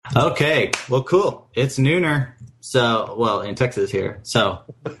Okay, well, cool. It's nooner. So, well, in Texas here. So,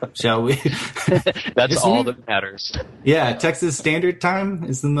 shall we? That's all that matters. Yeah, Texas Standard Time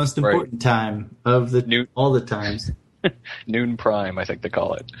is the most important time of the all the times. Noon prime, I think they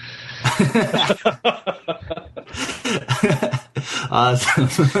call it. Awesome.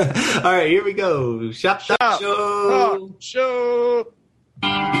 All right, here we go. Shop Show.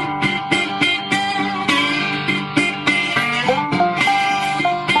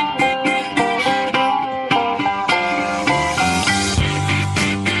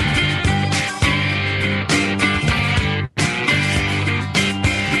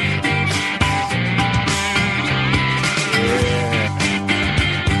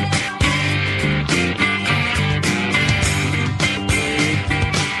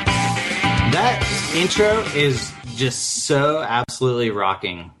 Intro is just so absolutely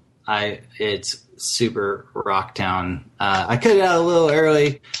rocking. It's super rocktown. I cut it out a little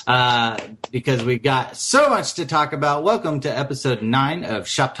early because we got so much to talk about. Welcome to episode 9 of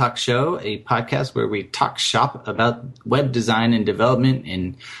Shop Talk Show, a podcast where we talk shop about web design and development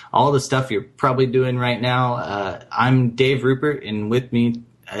and all the stuff you're probably doing right now. I'm Dave Rupert, and with me,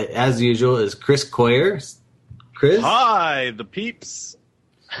 as usual, is Chris Coyer. Chris? Hi, the peeps.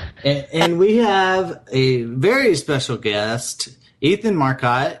 And we have a very special guest, Ethan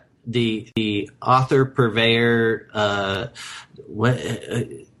Marcotte, the author, purveyor,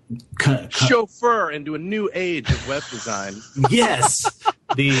 chauffeur into a new age of web design. Yes,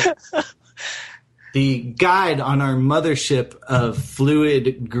 the guide on our mothership of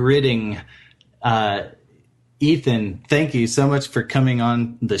fluid gridding. Ethan, thank you so much for coming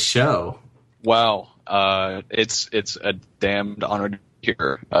on the show. Wow, it's a damned honor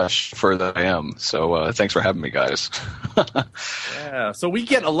here for that I am. So thanks for having me, guys. Yeah, so we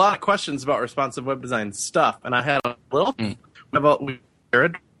get a lot of questions about responsive web design stuff, and I had a little we have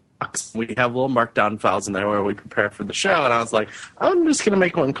little markdown files in there where we prepare for the show, and I was like, I'm just going to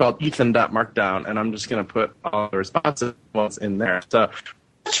make one called ethan.markdown, and I'm just going to put all the responsive ones in there. So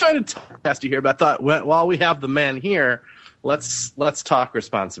I'm trying to test you here, but I thought, while we have the man here, let's talk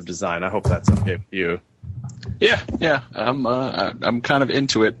responsive design. I hope that's okay with you. Yeah. I'm kind of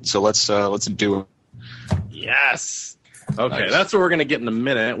into it, so let's do it. Yes. Okay, Nice. That's what we're gonna get in a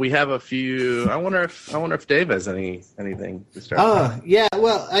minute. We have a few. I wonder if Dave has anything to start. Oh yeah,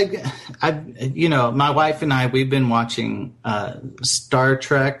 well, I my wife and we've been watching Star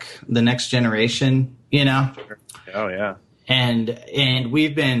Trek: The Next Generation. Oh yeah. And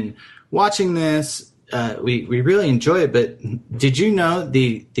we've been watching this. We really enjoy it. But did you know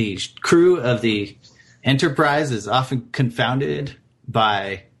the crew of the Enterprise is often confounded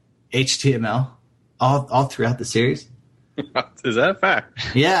by HTML all throughout the series? Is that a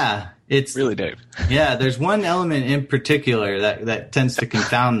fact? Yeah, it's Really, Dave? Yeah, there's one element in particular that tends to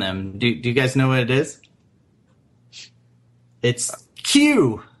confound them. Do you guys know what it is? It's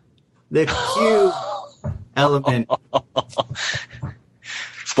Q, the Q element.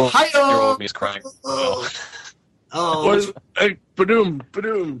 4-year-old me is crying. Hey, ba-doom.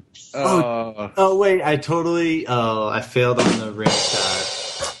 Oh wait, I failed on the rim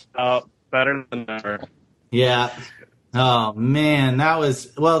shot. Oh, better than ever. Yeah. Oh man,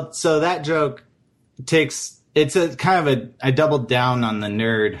 so that joke it's a kind of I doubled down on the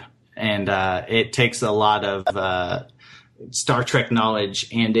nerd, and it takes a lot of Star Trek knowledge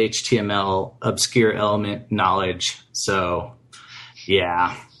and HTML obscure element knowledge. So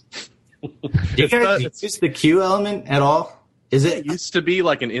yeah. Do you guys use the Q element at all? Is it used to be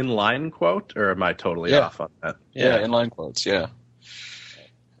like an inline quote, or am I totally off on that? Yeah, inline quotes. Yeah.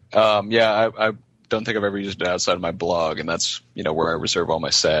 I don't think I've ever used it outside of my blog, and that's where I reserve all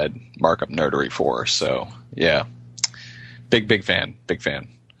my sad markup nerdery for. So yeah, big fan.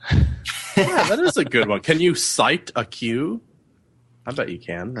 Yeah, that is a good one. Can you cite a Q? I bet you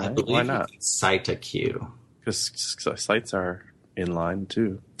can. Right? Why not? You can cite a Q because sites are inline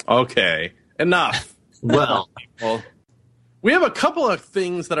too. Okay, enough. Well, we have a couple of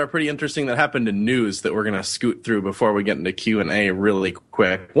things that are pretty interesting that happened in news that we're going to scoot through before we get into Q&A really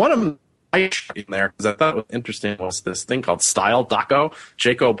quick. One of them I in there because I thought it was interesting was this thing called StyleDoco,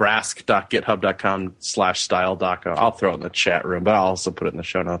 jacobrask.github.com/StyleDoco. I'll throw it in the chat room, but I'll also put it in the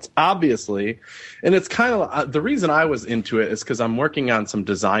show notes, obviously. And it's kind of the reason I was into it is because I'm working on some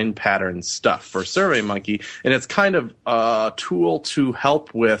design pattern stuff for SurveyMonkey, and it's kind of a tool to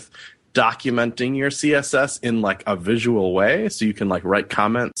help with documenting your CSS in like a visual way, so you can like write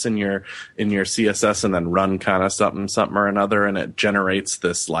comments in your CSS and then run kind of something or another, and it generates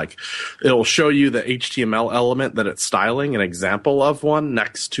this like it'll show you the HTML element that it's styling, an example of one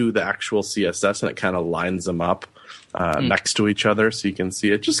next to the actual CSS, and it kind of lines them up next to each other so you can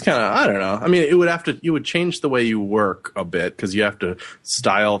see it. Just kind of, I don't know. I mean, you would change the way you work a bit because you have to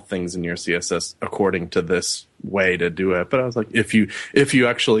style things in your CSS according to this way to do it. But I was like, if you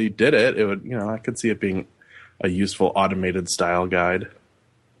actually did it, it would, I could see it being a useful automated style guide.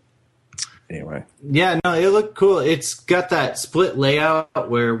 Anyway. Yeah, no, it looked cool. It's got that split layout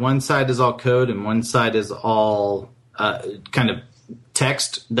where one side is all code and one side is all kind of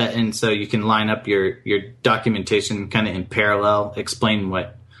text, and so you can line up your documentation kind of in parallel, explain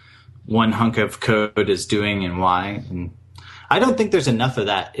what one hunk of code is doing and why. And I don't think there's enough of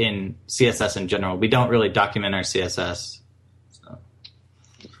that in CSS in general. We don't really document our CSS. So.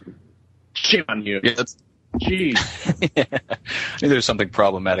 Shame on you. Yeah, Jeez. Yeah. I think there's something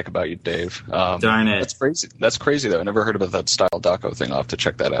problematic about you, Dave. Darn it. That's crazy, though. I never heard about that style doco thing. I'll have to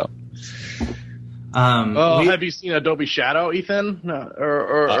check that out. Have you seen Adobe Shadow, Ethan?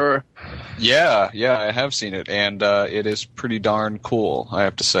 Yeah, I have seen it, and it is pretty darn cool, I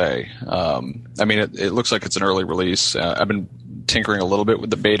have to say. I mean, it looks like it's an early release. I've been tinkering a little bit with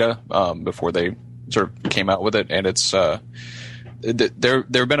the beta before they sort of came out with it, and it's there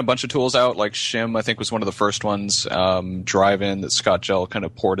have been a bunch of tools out, like Shim, I think, was one of the first ones. Drive-In that Scott Gell kind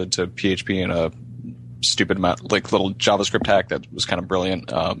of ported to PHP in a stupid amount, like little JavaScript hack that was kind of brilliant.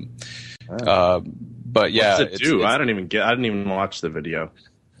 But yeah, what does it do? I didn't even watch the video.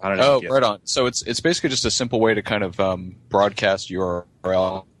 Right on. So it's basically just a simple way to kind of broadcast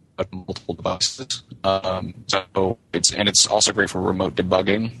URL at multiple devices. It's also great for remote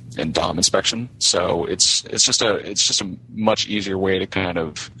debugging and DOM inspection. So it's just a much easier way to kind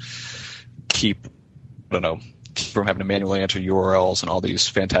of keep from having to manually enter URLs and all these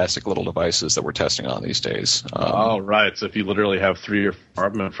fantastic little devices that we're testing on these days. Right. So if you literally have 3 or 4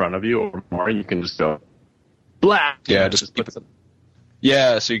 of them in front of you or more, you can just go black. Yeah, just keep them.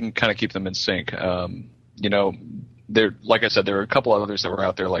 Yeah, so you can kind of keep them in sync. There, like I said, there were a couple of others that were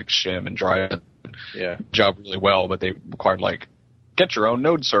out there like Shim and Drive. Yeah, job really well, but they required like get your own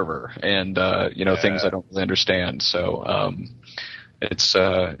node server and things I don't really understand. So it's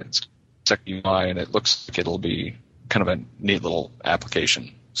second UI, and it looks like it'll be kind of a neat little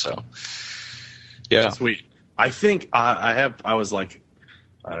application. So yeah, sweet. I think I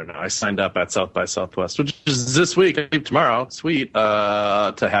signed up at South by Southwest, which is this week, tomorrow. Sweet.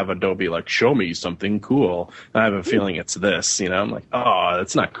 To have Adobe show me something cool. I have a feeling it's this. I'm like, oh,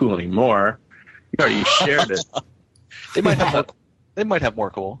 it's not cool anymore. You already shared it. They might have more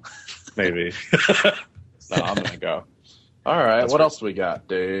cool. Maybe. No, I'm gonna go. All right. What else do we got,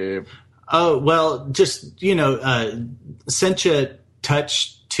 Dave? Oh, well, just, Sencha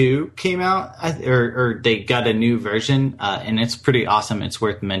Touch 2 came out, or they got a new version, and it's pretty awesome. It's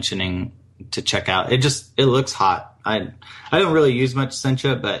worth mentioning to check out. It looks hot. I don't really use much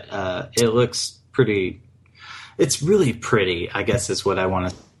Sencha, but it looks pretty. It's really pretty, I guess is what I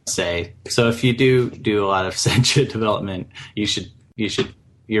want to say. So if you do a lot of Sencha development,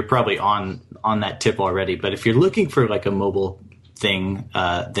 you're probably on that tip already. But if you're looking for a mobile thing,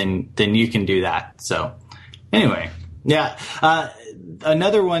 then you can do that. So anyway, yeah.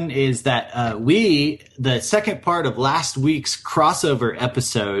 Another one is that the second part of last week's crossover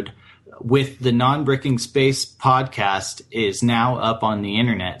episode with the Non-Bricking Space podcast is now up on the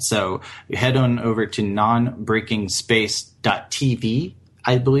internet. So head on over to nonbreakingspace.tv,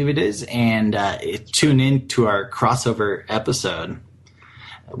 I believe it is, and tune in to our crossover episode.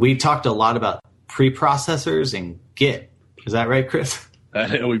 We talked a lot about preprocessors and Git. Is that right, Chris?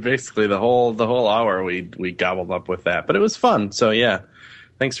 We basically the whole hour we gobbled up with that, but it was fun. So yeah,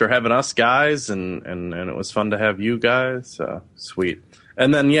 thanks for having us guys, and it was fun to have you guys. Sweet.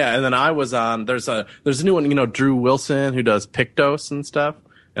 And then I was on. There's a new one. Drew Wilson, who does Pictos and stuff,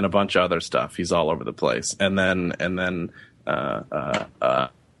 and a bunch of other stuff. He's all over the place. And then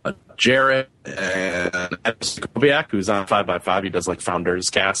Jared and Kobiak, who's on 5x5. He does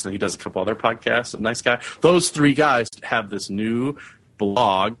Founders Cast, and he does a couple other podcasts. A nice guy. Those 3 guys have this new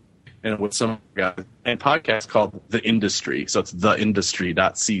blog and with some guys and podcast called The Industry. So it's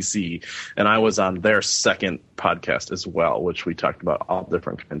theindustry.cc. And I was on their second podcast as well, which we talked about all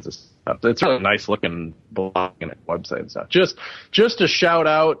different kinds of stuff. It's a really nice looking blog and website and stuff. Just a shout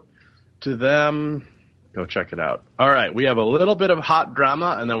out to them. Go check it out. All right, we have a little bit of hot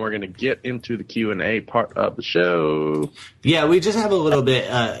drama, and then we're going to get into the Q&A part of the show. Yeah, we just have a little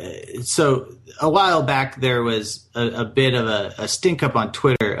bit. So a while back, there was a bit of a stink up on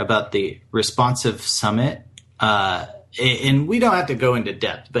Twitter about the Responsive Summit. And we don't have to go into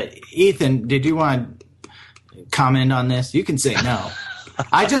depth, but Ethan, did you want to comment on this? You can say no.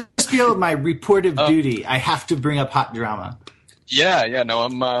 I just feel my reportive duty. I have to bring up hot drama. Yeah. No,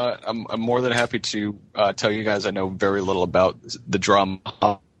 I'm more than happy to tell you guys I know very little about the drama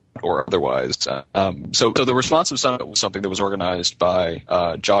or otherwise. So the Responsive Summit was something that was organized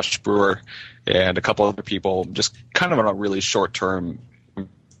by Josh Brewer and a couple other people, just kind of on a really short-term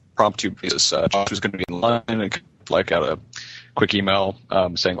impromptu basis. Josh was going to be in London and like out a quick email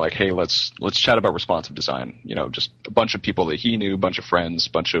saying like, hey, let's chat about responsive design. You know, just a bunch of people that he knew, a bunch of friends, a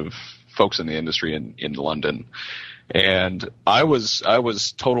bunch of folks in the industry in London. And I was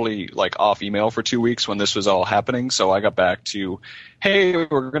totally like off email for 2 weeks when this was all happening. So I got back to, hey,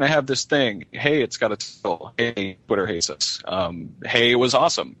 we're going to have this thing. Hey, it's got a title. Hey, Twitter hates us. Hey, it was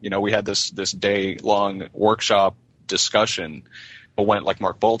awesome. You know, we had this day long workshop discussion. It went like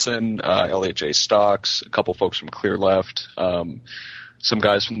Mark Bolton, LHJ Stocks, a couple folks from Clear Left, some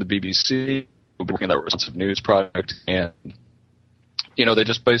guys from the BBC who were working on that responsive news project, and you know, they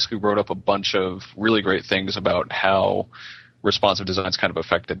just basically wrote up a bunch of really great things about how responsive designs kind of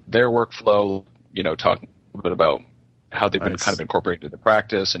affected their workflow, you know, talking a little bit about how they've been kind of incorporated into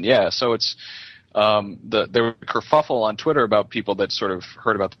practice. And yeah, so it's there was a kerfuffle on Twitter about people that sort of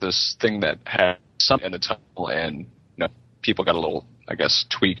heard about this thing that had something in the title, and you know, people got a little, I guess,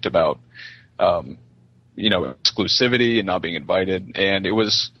 tweaked about you know, exclusivity and not being invited. And it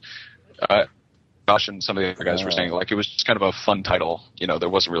was Josh and some of the other guys were saying like it was just kind of a fun title. You know, there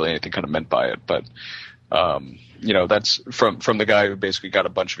wasn't really anything kind of meant by it. But you know, that's from the guy who basically got a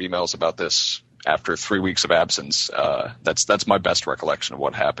bunch of emails about this after 3 weeks of absence. That's my best recollection of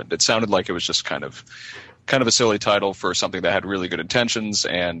what happened. It sounded like it was just kind of a silly title for something that had really good intentions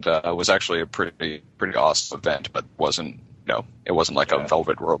and was actually a pretty awesome event, but it wasn't like a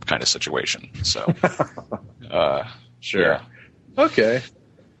velvet rope kind of situation. So sure. Yeah. Okay.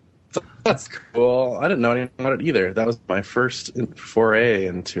 That's cool. I didn't know anything about it either. That was my first foray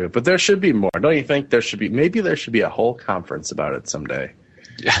into it. But there should be more. Don't you think there should be? Maybe there should be a whole conference about it someday.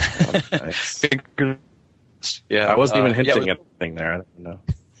 Yeah. Nice. Yeah. I wasn't even hinting at anything there. I don't know.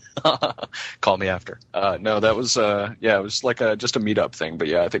 Call me after. No, that was it was like just a meetup thing. But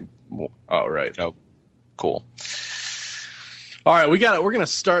yeah, I think. Oh, right. You know, cool. All right, we're going to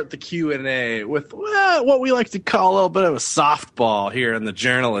start the Q&A with what we like to call a little bit of a softball here in the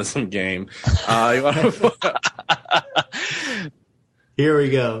journalism game. Here we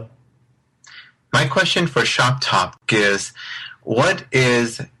go. My question for Shop Talk is, what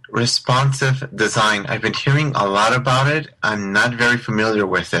is responsive design? I've been hearing a lot about it. I'm not very familiar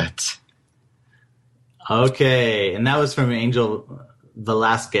with it. Okay, and that was from Angel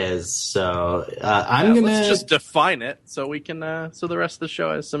Velasquez. So I'm gonna let's just define it so we can so the rest of the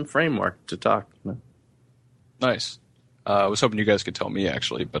show has some framework to talk. Nice. I was hoping you guys could tell me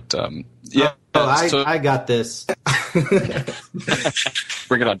actually, but yeah. I got this.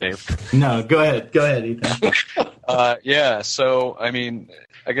 Bring it on, Dave. No, go ahead, Ethan. Yeah. So I mean,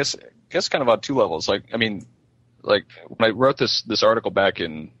 I guess kind of on two levels. Like, I mean, like when I wrote this article back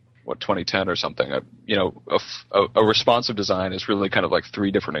in 2010 or something, you know, a responsive design is really kind of like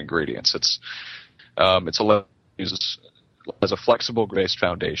three different ingredients. It's uses as a flexible based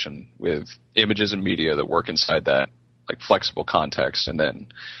foundation with images and media that work inside that like flexible context, and then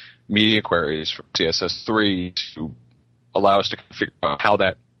media queries from CSS3 to allow us to figure out how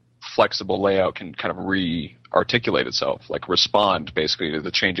that flexible layout can kind of re-articulate itself, like respond basically to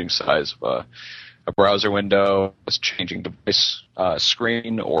the changing size of a browser window, a changing device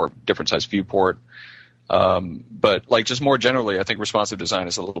screen, or different size viewport. But like just more generally, I think responsive design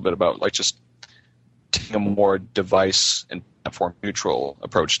is a little bit about like just taking a more device and platform neutral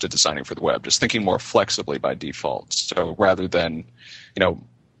approach to designing for the web, just thinking more flexibly by default. So rather than, you know,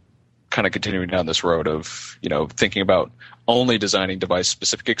 kind of continuing down this road of, you know, thinking about only designing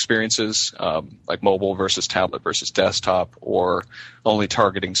device-specific experiences, like mobile versus tablet versus desktop, or only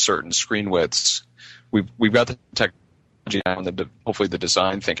targeting certain screen widths, we've got the technology now and hopefully the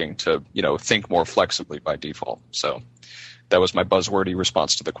design thinking to, you know, think more flexibly by default. So that was my buzzwordy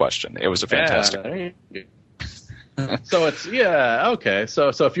response to the question. It was a fantastic. So it's okay. So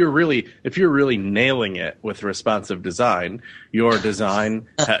if you're really nailing it with responsive design, your design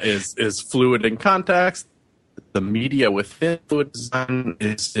is fluid in context. The media within fluid design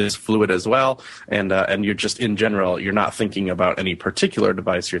is fluid as well, and you're just in general, you're not thinking about any particular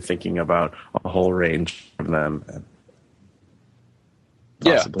device. You're thinking about a whole range of them.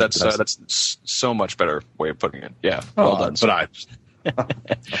 Yeah, that's so much better way of putting it. Yeah, well done.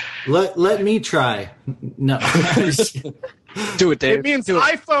 But let me try. No, do it, Dave. It means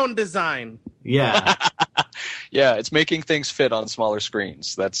iPhone design. Yeah, yeah, it's making things fit on smaller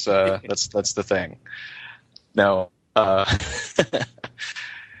screens. That's the thing. Now,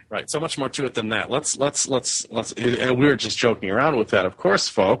 Right. So much more to it than that. Let's. And we were just joking around with that, of course,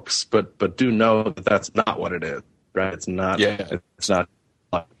 folks. But do know that that's not what it is. Right. It's not. Yeah. It's not.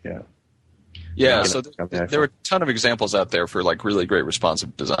 Yeah. Yeah. So there were a ton of examples out there for like really great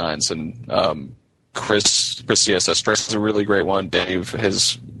responsive designs, and Chris CSS Stress is a really great one. Dave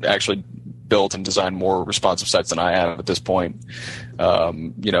has actually built and designed more responsive sites than I have at this point.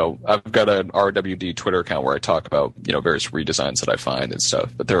 I've got an RWD Twitter account where I talk about, various redesigns that I find and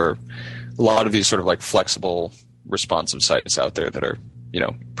stuff. But there are a lot of these sort of like flexible responsive sites out there that are,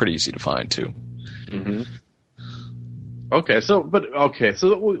 pretty easy to find too. Mm-hmm. Okay. So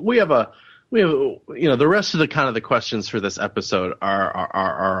we have the rest of the questions for this episode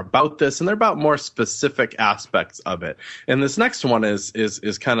are about this, and they're about more specific aspects of it. And this next one is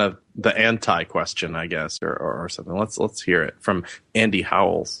kind of the anti question, I guess, or something. Let's hear it from Andy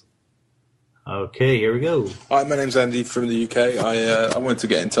Howells. Okay, here we go. Hi, my name's Andy from the UK. I wanted to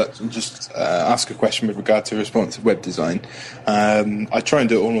get in touch and just ask a question with regard to responsive web design. I try and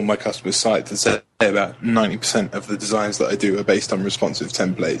do it all on my customer sites, and say about 90% of the designs that I do are based on responsive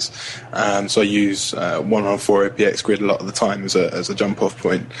templates. So I use 114 APX Grid a lot of the time as a jump-off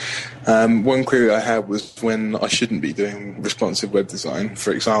point. One query I had was when I shouldn't be doing responsive web design.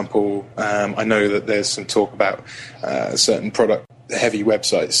 For example, I know that there's some talk about certain product-heavy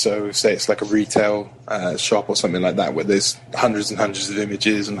websites. So say it's like a retail shop or something like that, where there's hundreds and hundreds of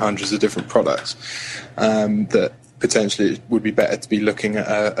images and hundreds of different products, that potentially it would be better to be looking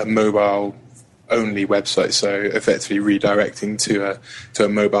at a mobile only website, so effectively redirecting to a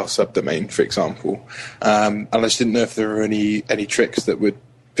mobile subdomain, for example. And I just didn't know if there were any tricks that would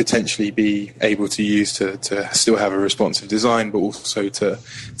potentially be able to use to still have a responsive design, but also to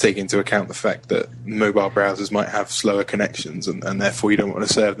take into account the fact that mobile browsers might have slower connections, and therefore you don't want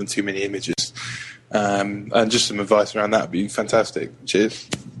to serve them too many images. And just some advice around that would be fantastic. Cheers.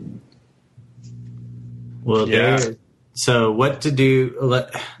 Well, yeah. So what to do?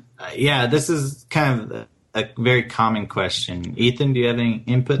 Yeah, this is kind of a very common question. Ethan, do you have any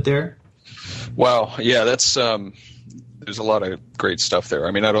input there? Well, yeah, that's there's a lot of great stuff there.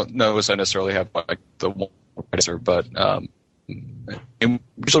 I mean, I don't know if I necessarily have like the one answer, but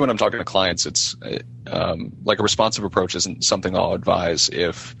usually when I'm talking to clients, it's like a responsive approach isn't something I'll advise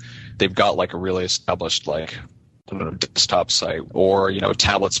if they've got like a really established like desktop site or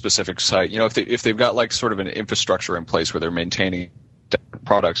tablet specific site. If they've got like sort of an infrastructure in place where they're maintaining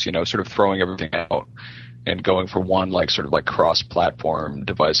products, sort of throwing everything out and going for one like sort of like cross-platform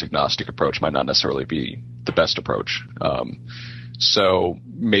device agnostic approach might not necessarily be the best approach. So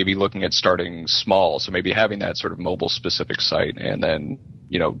maybe looking at starting small, so maybe having that sort of mobile specific site and then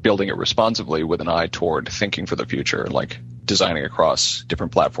building it responsively with an eye toward thinking for the future, like designing across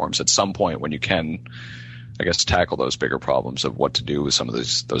different platforms at some point when you can, I guess, tackle those bigger problems of what to do with some of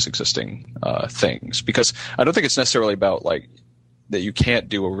those existing things. Because I don't think it's necessarily about like that you can't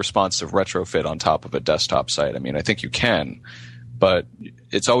do a responsive retrofit on top of a desktop site. I mean, I think you can, but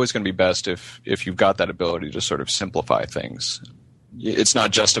it's always going to be best if you've got that ability to sort of simplify things. It's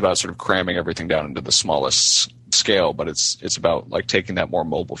not just about sort of cramming everything down into the smallest scale, but it's about like taking that more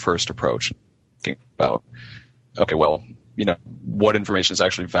mobile first approach, thinking about, okay, well, what information is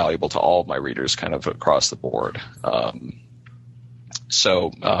actually valuable to all of my readers kind of across the board.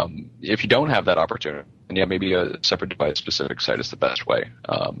 So if you don't have that opportunity, and yeah, maybe a separate device specific site is the best way.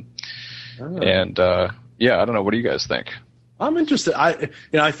 And I don't know. What do you guys think? I'm interested. I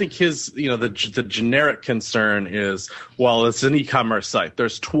think the generic concern is, well, it's an e-commerce site.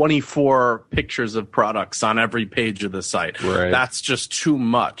 There's 24 pictures of products on every page of the site. Right. That's just too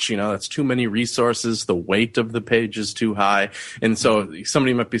much. That's too many resources. The weight of the page is too high. And so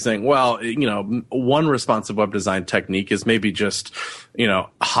somebody might be saying, well, one responsive web design technique is maybe just,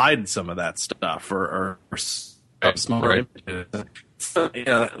 hide some of that stuff or smaller images.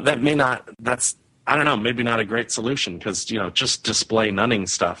 That may not. I don't know, maybe not a great solution because just display nunning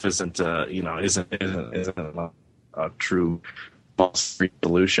stuff isn't a true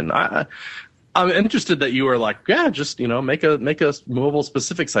solution. I'm interested that you were like, yeah, just make a mobile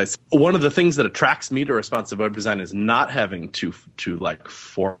specific site. One of the things that attracts me to responsive web design is not having to like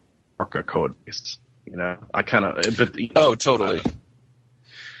fork a code base. I kind of oh, totally.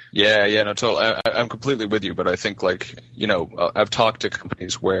 Yeah, no, totally. I'm completely with you, but I think like I've talked to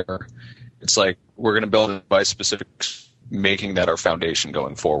companies where it's like we're going to build a device specific, making that our foundation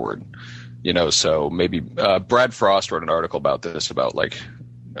going forward. So maybe Brad Frost wrote an article about this, about like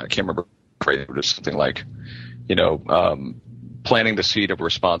I can't remember, it was something like planting the seed of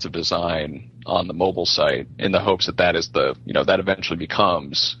responsive design on the mobile site in the hopes that is the that eventually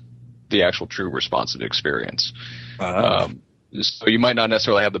becomes the actual true responsive experience. So you might not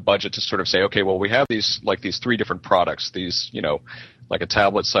necessarily have the budget to sort of say, okay, well, we have these 3 different products, these, like a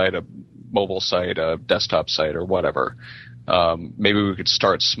tablet site, a mobile site, a desktop site, or whatever. Maybe we could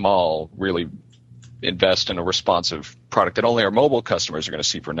start small, really invest in a responsive product that only our mobile customers are going to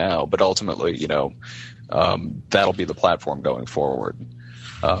see for now, but ultimately, that'll be the platform going forward.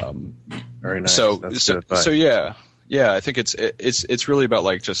 Very nice. So yeah, I think it's really about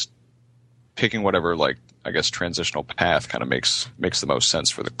like just picking whatever, like, I guess, transitional path kind of makes the most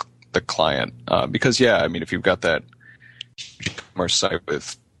sense for the client. Because yeah, I mean, if you've got that e-commerce site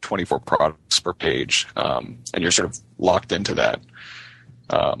with 24 products per page, and you're sort of locked into that,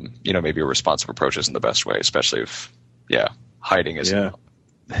 maybe a responsive approach isn't the best way, especially if, hiding isn't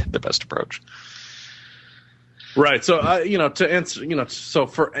the best approach. Right. So, to answer, so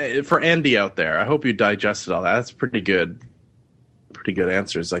for Andy out there, I hope you digested all that. That's pretty good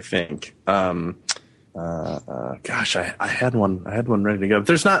answers, I think. Gosh, I had one ready to go. But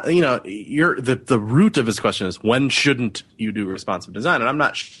there's not, the root of his question is, when shouldn't you do responsive design? And I'm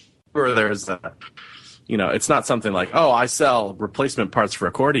not sure there's it's not something like, oh, I sell replacement parts for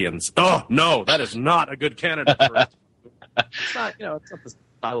accordions. Oh no, that is not a good candidate for it. It's not, it's not the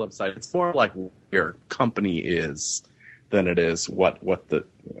style of site. It's more like what your company is than it is what the,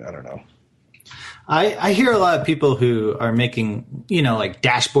 I don't know. I hear a lot of people who are making, like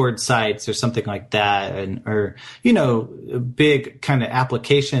dashboard sites or something like that, or big kind of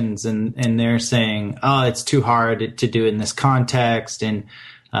applications, and they're saying, oh, it's too hard to do in this context. And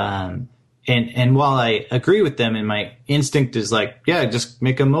while I agree with them, and my instinct is like, yeah, just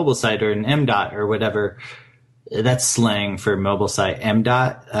make a mobile site or an MDOT or whatever. That's slang for mobile site,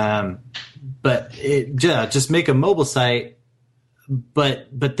 MDOT. But just make a mobile site. But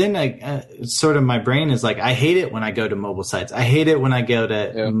then sort of my brain is like, I hate it when I go to mobile sites. I hate it when I go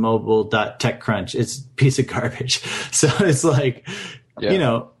to mobile.techcrunch. It's a piece of garbage. So it's like,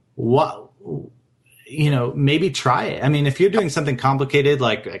 maybe try it. I mean, if you're doing something complicated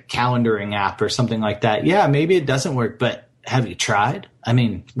like a calendaring app or something like that, maybe it doesn't work, but have you tried? I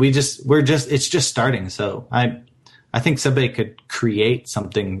mean, it's just starting. So I think somebody could create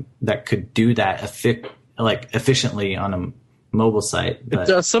something that could do that efficiently on a mobile site. But, it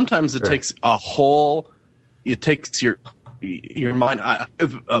does. Sometimes it takes it takes your mind.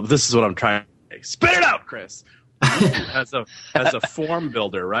 This is what I'm trying to say. Spit it out, Chris. as a form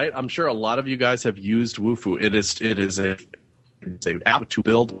builder, right? I'm sure a lot of you guys have used Wufoo. It is an app to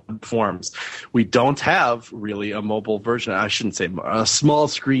build forms. We don't have really a mobile version. I shouldn't say a small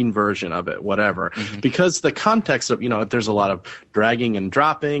screen version of it, whatever, because the context of, there's a lot of dragging and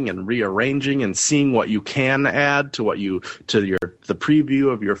dropping and rearranging and seeing what you can add to the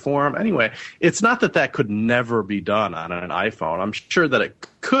preview of your form. Anyway, it's not that could never be done on an iPhone. I'm sure that it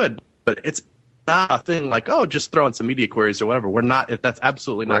could, but it's not a thing like, oh, just throw in some media queries or whatever. That's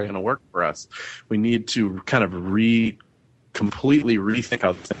absolutely not going to work for us. We need to kind of completely rethink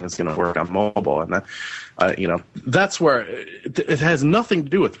how the thing is going to work on mobile, and that, that's where it has nothing to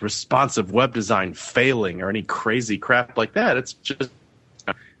do with responsive web design failing or any crazy crap like that. It's just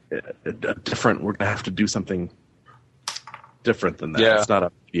different. We're going to have to do something different than that. Yeah. It's not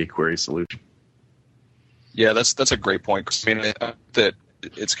a media query solution. Yeah, that's a great point. I mean, that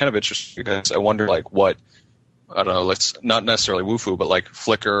it's kind of interesting because I wonder, like, what, I don't know, let's not necessarily Wufoo, but like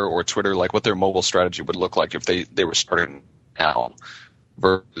Flickr or Twitter, like what their mobile strategy would look like if they were starting now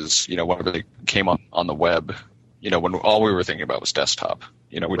versus, whenever they came on the web, when all we were thinking about was desktop.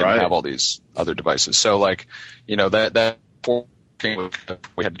 We didn't have all these other devices. So like, that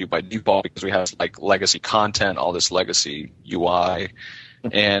we had to do by default because we have like legacy content, all this legacy UI.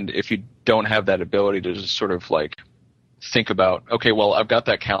 And if you don't have that ability to just sort of like think about, okay, well, I've got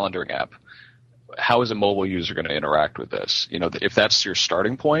that calendaring app. How is a mobile user going to interact with this? If that's your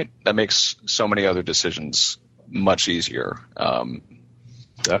starting point, that makes so many other decisions much easier.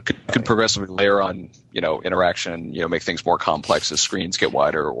 Could progressively layer on, interaction, make things more complex as screens get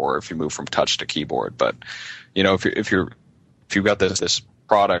wider, or if you move from touch to keyboard. But, if you've got this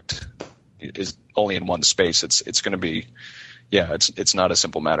product is only in one space, it's going to be, it's not a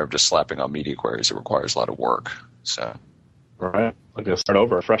simple matter of just slapping on media queries. It requires a lot of work. So. Right. I'm going to start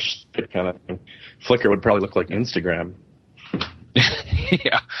over, a fresh kind of thing. Flickr would probably look like Instagram.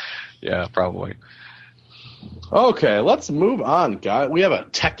 Yeah, probably. Okay, let's move on, guys. We have a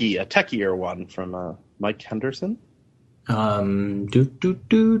techier one from Mike Henderson. Oh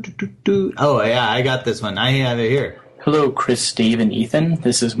yeah, I got this one. I have it here. Hello, Chris, Dave, and Ethan.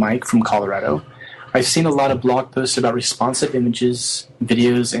 This is Mike from Colorado. I've seen a lot of blog posts about responsive images,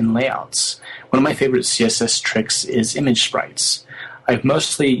 videos, and layouts. One of my favorite CSS tricks is image sprites. I've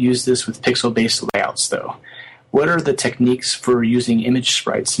mostly used this with pixel-based layouts, though. What are the techniques for using image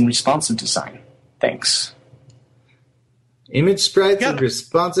sprites in responsive design? Thanks. Image sprites and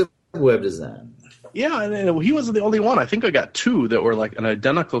responsive web design. Yeah, and he wasn't the only one. I think I got two that were like an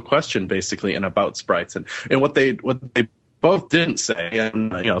identical question, basically, and about sprites, and what they both didn't say.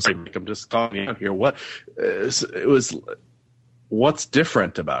 And so I'm just calling out here. It was what's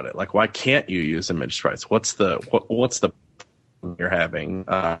different about it? Like, why can't you use image sprites? What's the you're having?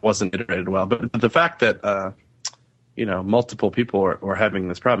 Wasn't iterated well, but the fact that multiple people are having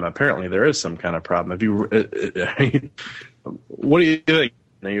this problem. Apparently, there is some kind of problem. Have you? What do you think?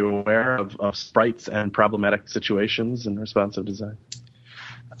 Are you aware of sprites and problematic situations in responsive design?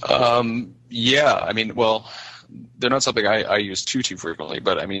 Yeah, I mean, well, they're not something I use too frequently,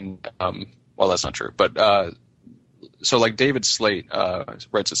 but I mean, well, that's not true. But so like David Slate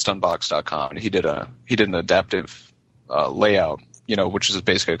writes at stunbox.com, and he did an adaptive layout, which is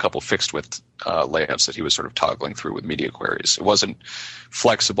basically a couple fixed width layouts that he was sort of toggling through with media queries. It wasn't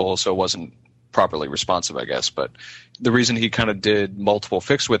flexible, so it wasn't properly responsive, I guess. But the reason he kind of did multiple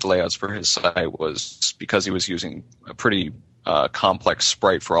fixed width layouts for his site was because he was using a pretty complex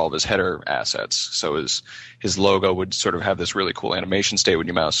sprite for all of his header assets. So his logo would sort of have this really cool animation state when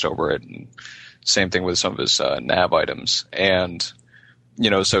you moused over it, and same thing with some of his nav items. And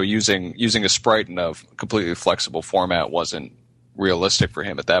so using a sprite in a completely flexible format wasn't realistic for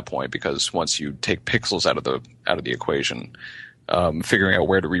him at that point, because once you take pixels out of the equation, figuring out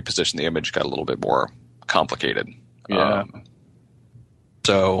where to reposition the image got a little bit more complicated. Yeah.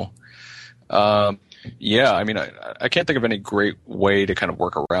 Yeah, I mean, I can't think of any great way to kind of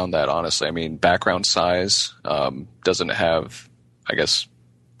work around that, honestly. I mean, background size doesn't have, I guess,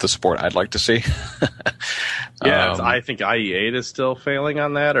 the support I'd like to see. Yeah, I think IE8 is still failing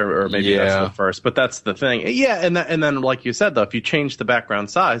on that, or maybe that's the first. But that's the thing. Yeah, and then like you said, though, if you change the background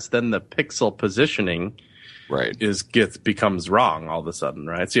size, then the pixel positioning becomes wrong all of a sudden,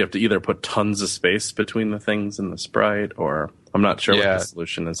 right? So you have to either put tons of space between the things in the sprite, or I'm not sure what the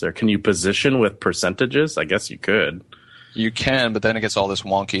solution is there. Can you position with percentages? I guess you could. You can, but then it gets all this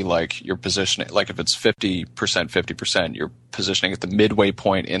wonky, like you're positioning, like if it's 50%, you're positioning at the midway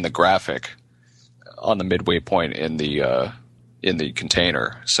point in the graphic, on the midway point in the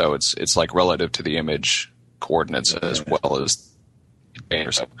container. So it's like relative to the image coordinates as well as the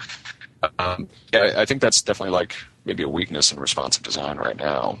container. So I think that's definitely like maybe a weakness in responsive design right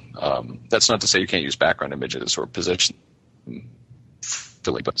now. That's not to say you can't use background images or position,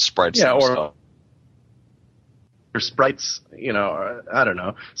 but sprites. Yeah, or sprites. I don't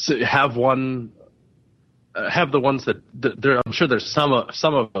know. So have the ones that I'm sure there's some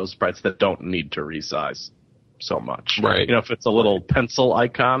of those sprites that don't need to resize so much. Right. If it's a little pencil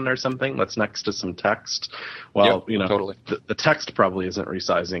icon or something that's next to some text, well, totally. The text probably isn't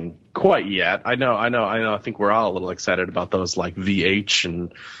resizing quite yet. I know. I think we're all a little excited about those like VH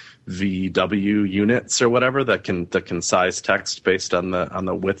and VW units or whatever that can size text based on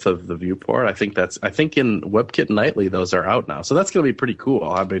the width of the viewport. I think in WebKit Nightly those are out now, so that's going to be pretty cool.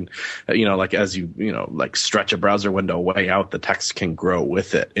 I mean, like as you like stretch a browser window way out, the text can grow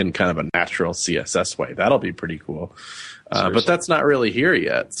with it in kind of a natural CSS way. That'll be pretty cool. But that's not really here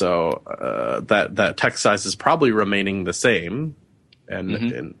yet, so that text size is probably remaining the same,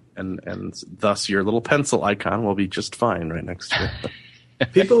 and thus your little pencil icon will be just fine right next to it.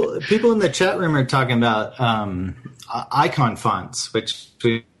 People in the chat room are talking about icon fonts, which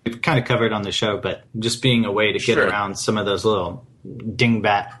we've kind of covered on the show, but just being a way to get around some of those little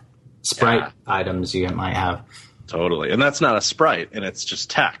dingbat sprite items you might have. Totally. And that's not a sprite, and it's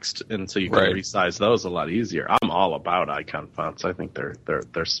just text, and so you can resize those a lot easier. I'm all about icon fonts. I think they're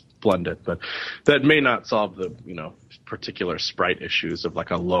splendid, but that may not solve the particular sprite issues of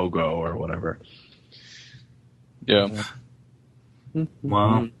like a logo or whatever. Yeah.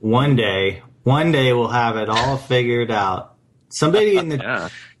 Well, one day we'll have it all figured out. Somebody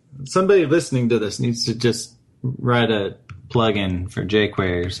somebody listening to this needs to just write a plugin for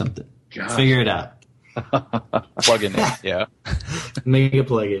jQuery or something. Gosh. Figure it out. Plugin it, yeah. Make a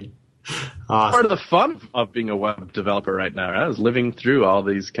plugin. Awesome. Part of the fun of being a web developer right now, right? I was living through all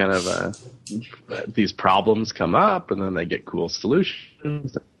these kind of these problems come up, and then they get cool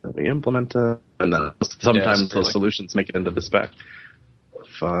solutions that we implement, and then sometimes those solutions make it into the spec.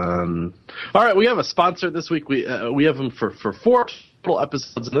 Fun. All right, we have a sponsor this week. We have them for 4 total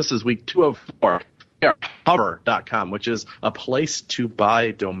episodes, and this is week 2 of 4. hover.com, which is a place to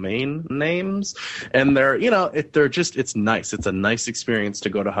buy domain names. And it's nice. It's a nice experience to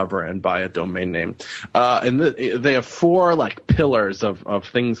go to Hover and buy a domain name. And they have 4 like pillars of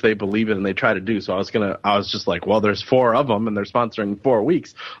things they believe in and they try to do. So I was just like, well, there's 4 of them and they're sponsoring 4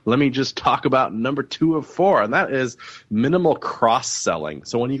 weeks. Let me just talk about number 2 of 4. And that is minimal cross-selling.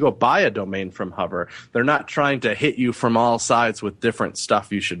 So when you go buy a domain from Hover, they're not trying to hit you from all sides with different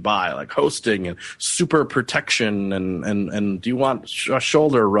stuff you should buy, like hosting and super protection and do you want a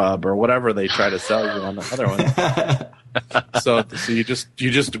shoulder rub or whatever they try to sell you on the other one. so you just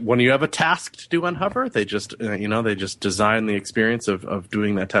when you have a task to do on Hover, they just design the experience of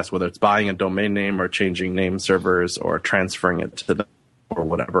doing that task, whether it's buying a domain name or changing name servers or transferring it to them or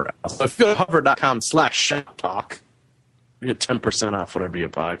whatever else. So if you go to hover.com/shoptalk, you get 10% off whatever you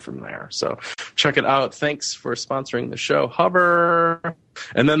buy from there. So check it out. Thanks for sponsoring the show, Hover.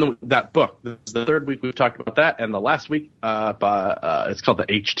 And then that book. This is the 3rd week we've talked about that. And the last week, it's called the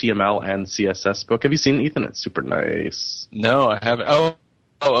HTML and CSS book. Have you seen it, Ethan? It's super nice. No, I haven't.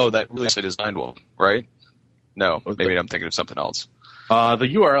 Oh, that really designed one, right? No, maybe I'm thinking of something else. The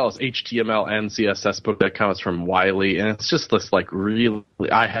URL is HTML and CSS book that comes from Wiley, and it's just this like really.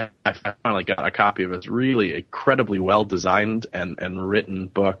 I finally got a copy of it. It's really incredibly well designed and written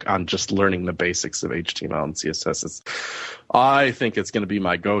book on just learning the basics of HTML and CSS. I think it's going to be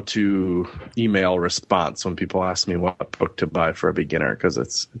my go-to email response when people ask me what book to buy for a beginner, because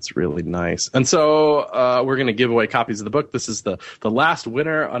it's really nice. And so we're going to give away copies of the book. This is the last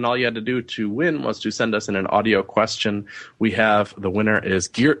winner, and all you had to do to win was to send us in an audio question. We have the winner is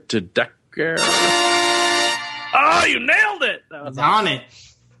Geert de Decker. Oh, you nailed it! That was on it.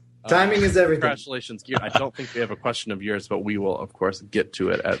 Timing is everything. Congratulations, Geert. I don't think we have a question of yours, but we will, of course, get to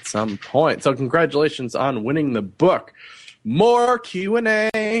it at some point. So congratulations on winning the book. More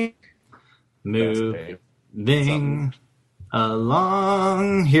Q&A. Moving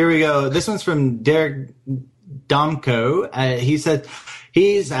along. Here we go. This one's from Derek Domko. He said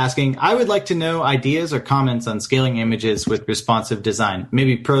he's asking, I would like to know ideas or comments on scaling images with responsive design.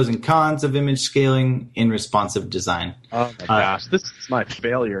 Maybe pros and cons of image scaling in responsive design. Oh my gosh, this is my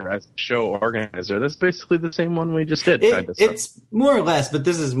failure as a show organizer. This is basically the same one we just did. It's more or less, but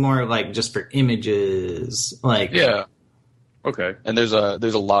this is more like just for images. Like yeah. Okay. And there's a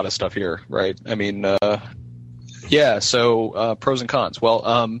lot of stuff here, right? I mean, so pros and cons.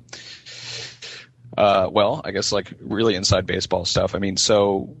 Well, I guess like really inside baseball stuff. I mean,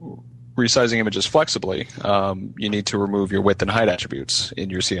 so resizing images flexibly, you need to remove your width and height attributes in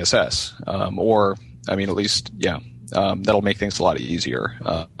your CSS, at least, that'll make things a lot easier.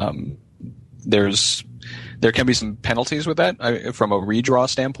 There can be some penalties with that from a redraw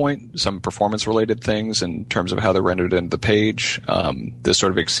standpoint, some performance-related things in terms of how they're rendered into the page. This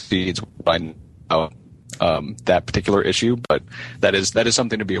sort of exceeds what I know that particular issue, but that is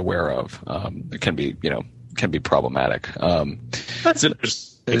something to be aware of. It can be problematic. That's interesting.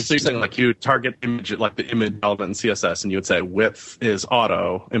 So you're saying like you target image, like the image element in CSS, and you would say width is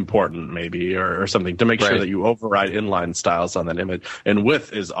auto important maybe or something to make sure that you override inline styles on that image, and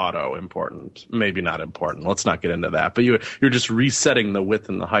width is auto important, maybe not important. Let's not get into that. But you're just resetting the width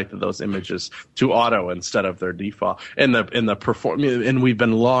and the height of those images to auto instead of their default. And we've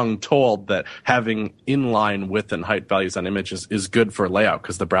been long told that having inline width and height values on images is good for layout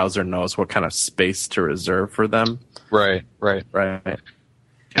because the browser knows what kind of space to reserve for them. Right.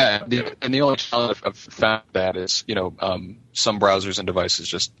 Yeah, and the only challenge I've found that is, some browsers and devices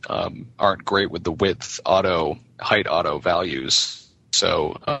just aren't great with the width auto, height auto values.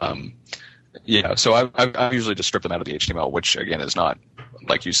 So, so I usually just strip them out of the HTML, which again is not,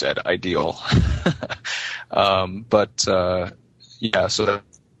 like you said, ideal. So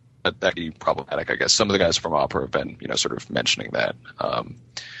that can be problematic, I guess. Some of the guys from Opera have been, sort of mentioning that.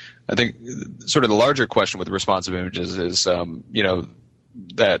 I think sort of the larger question with responsive images is,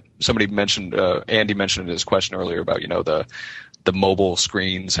 that somebody mentioned, Andy mentioned in his question earlier about, the mobile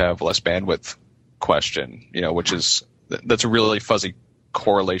screens have less bandwidth question, that's a really fuzzy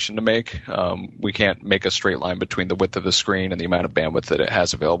correlation to make. We can't make a straight line between the width of the screen and the amount of bandwidth that it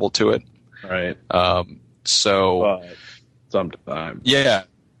has available to it. Right. Sometimes. Yeah.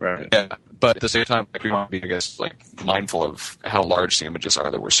 Right. Yeah. But at the same time, we want to be, I guess, mindful of how large the images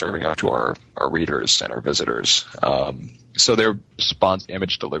are that we're serving out to our readers and our visitors. So their response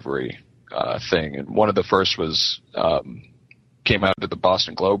image delivery thing, and one of the first was came out of the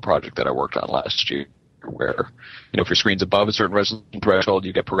Boston Globe project that I worked on last year, where if your screen's above a certain resolution threshold,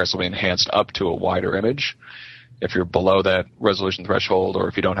 you get progressively enhanced up to a wider image. If you're below that resolution threshold, or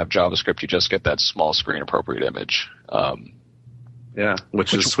if you don't have JavaScript, you just get that small screen appropriate image.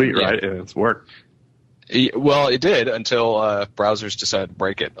 Which is sweet, right? And it's work. Well, it did until browsers decided to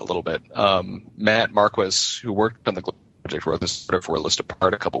break it a little bit. Matt Marquez, who worked on the project, wrote this for a list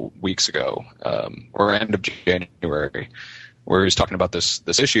apart a couple weeks ago, or end of January, where he was talking about this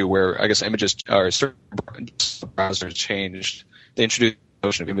issue where I guess images or certain browsers changed. They introduced the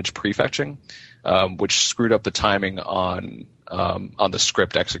notion of image prefetching, which screwed up the timing on the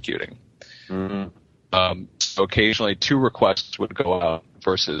script executing. Mm-hmm. So occasionally 2 requests would go out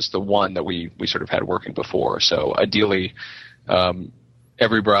versus the one that we sort of had working before. So ideally,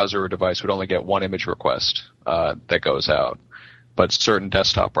 every browser or device would only get 1 image request that goes out. But certain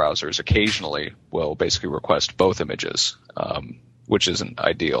desktop browsers occasionally will basically request both images, which isn't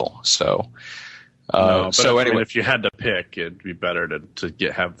ideal. So, anyway, if you had to pick, it'd be better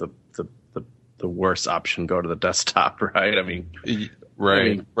to have the worst option go to the desktop, right? I mean,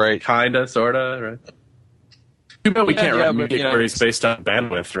 right, kinda, sorta, right? Too bad we can't run media queries based on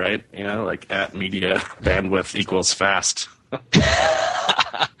bandwidth, right? Like at media bandwidth equals fast.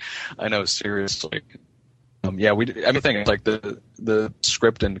 I know, seriously. We did everything. It's like the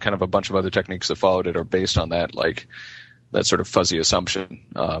script and kind of a bunch of other techniques that followed it are based on that, like that sort of fuzzy assumption.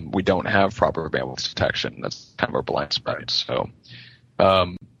 We don't have proper bandwidth detection. That's kind of our blind spot. Right. So,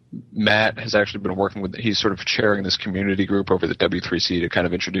 Matt has actually been working with. He's sort of chairing this community group over the W3C to kind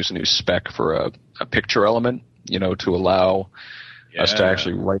of introduce a new spec for a picture element. To allow us to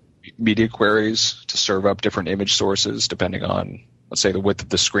actually write media queries to serve up different image sources depending on, let's say, the width of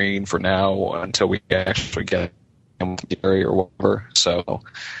the screen for now until we actually get the area or whatever. So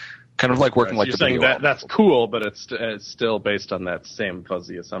kind of like working like you're the saying video. That's cool, but it's still based on that same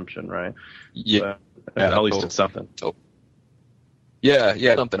fuzzy assumption, right? Yeah. At least it's something. Yeah,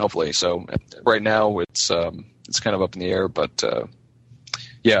 something, hopefully. So right now it's kind of up in the air, but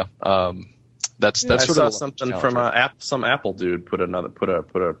that's I sort saw of something from some Apple dude put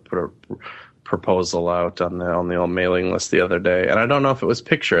a proposal out on the old mailing list the other day, and I don't know if it was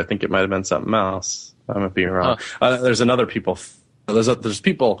picture. I think it might have been something else. I might be wrong. There's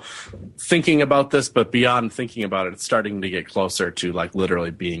people thinking about this, but beyond thinking about it, it's starting to get closer to like literally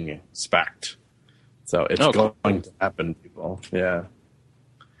being spec'd. So it's going to happen, people. Yeah.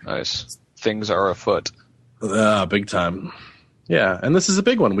 Nice. Things are afoot. Big time. Yeah, and this is a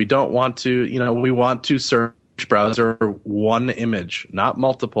big one. We don't want to, we want to search browser one image, not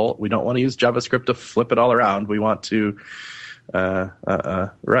multiple. We don't want to use JavaScript to flip it all around. We want to,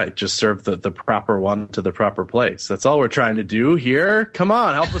 just serve the proper one to the proper place. That's all we're trying to do here. Come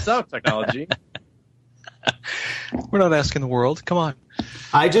on, help us out, technology. We're not asking the world. Come on.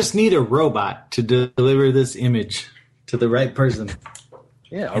 I just need a robot to deliver this image to the right person.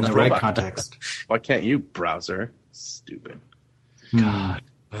 Yeah, in the right context. Why can't you, browser? Stupid. God.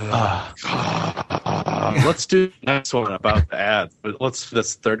 Let's do the next one about the ads.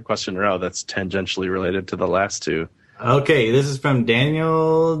 This third question in a row that's tangentially related to the last two. Okay, this is from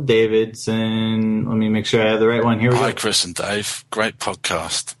Daniel Davidson. Let me make sure I have the right one. Here we go. Hi, Chris and Dave. Great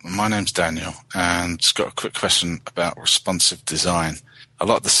podcast. My name's Daniel, and just got a quick question about responsive design. A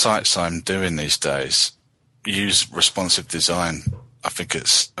lot of the sites I'm doing these days use responsive design. I think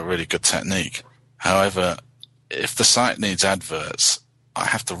it's a really good technique. However, if the site needs adverts, I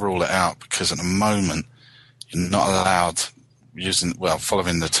have to rule it out because at the moment you're not allowed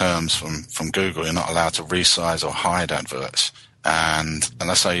following the terms from Google, you're not allowed to resize or hide adverts. And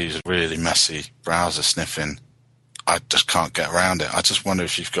unless I use really messy browser sniffing, I just can't get around it. I just wonder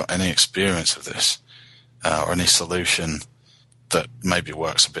if you've got any experience of this or any solution that maybe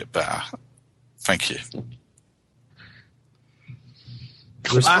works a bit better. Thank you.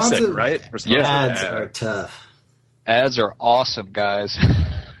 Classic, right? Ads are tough. Ads are awesome, guys.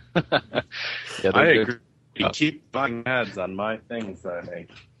 I agree. Keep buying ads on my things that I make.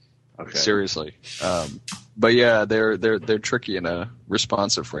 Okay. Seriously. But yeah, they're tricky in a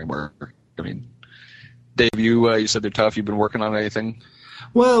responsive framework. I mean, Dave, you said they're tough. You've been working on anything?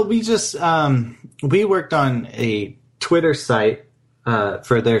 Well, we just we worked on a Twitter site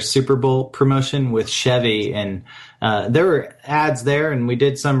for their Super Bowl promotion with Chevy, and there were ads there, and we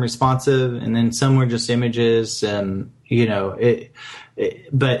did some responsive, and then some were just images, and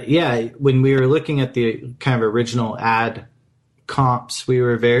but yeah, when we were looking at the kind of original ad comps, we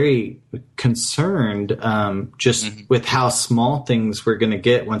were very concerned with how small things were going to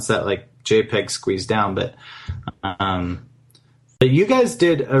get once that like JPEG squeezed down. But you guys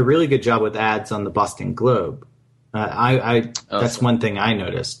did a really good job with ads on the Boston Globe. That's one thing I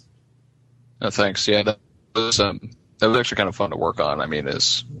noticed. Oh, thanks. Yeah, that was actually kind of fun to work on. I mean, I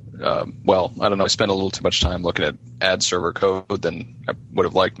don't know. I spent a little too much time looking at ad server code than I would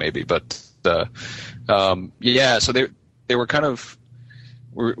have liked maybe, but yeah. So they were kind of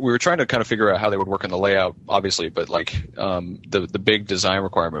we were trying to kind of figure out how they would work in the layout, obviously, but like the big design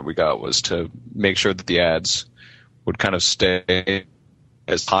requirement we got was to make sure that the ads would kind of stay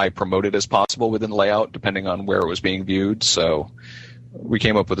as high promoted as possible within the layout, depending on where it was being viewed. So we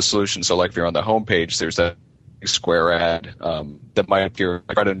came up with a solution. So like if you're on the home page, there's that square ad that might appear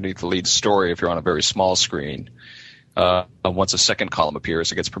right underneath the lead story if you're on a very small screen. Once a second column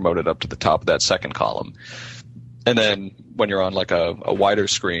appears, it gets promoted up to the top of that second column. And then when you're on like a wider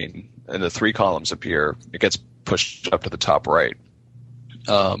screen and the 3 columns appear, it gets pushed up to the top right.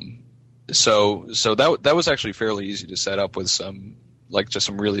 So that was actually fairly easy to set up with some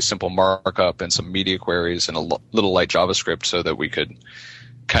really simple markup and some media queries and a little light JavaScript so that we could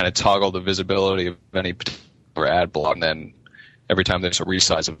kind of toggle the visibility of any particular ad block. And then every time there's a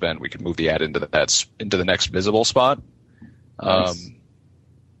resize event, we could move the ad into the next visible spot. Nice.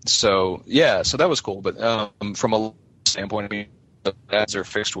 So that was cool. But from a standpoint, I mean, the ads are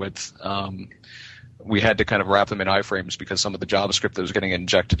fixed width. We had to kind of wrap them in iframes because some of the JavaScript that was getting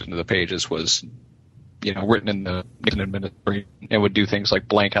injected into the pages was, written in the administrator and would do things like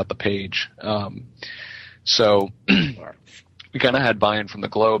blank out the page. So we kind of had buy-in from the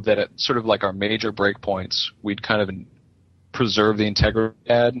Globe that at sort of like our major breakpoints, we'd kind of preserve the integrity of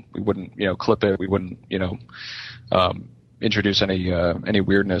the ad. We wouldn't, clip it. We wouldn't, introduce any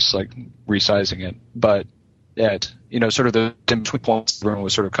weirdness like resizing it. But at sort of the in-between points, everyone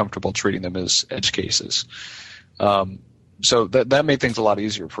was sort of comfortable treating them as edge cases. So that made things a lot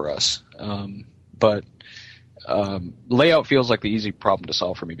easier for us. But layout feels like the easy problem to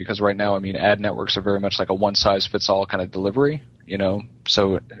solve for me because right now, I mean, ad networks are very much like a one-size-fits-all kind of delivery.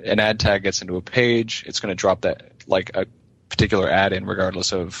 So an ad tag gets into a page, it's going to drop that like a particular ad in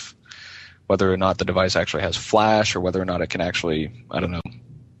regardless of whether or not the device actually has Flash or whether or not it can actually, I don't know,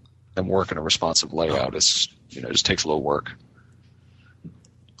 and work in a responsive layout. It's it just takes a little work.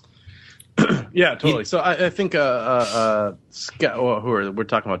 Yeah, totally. So I think we're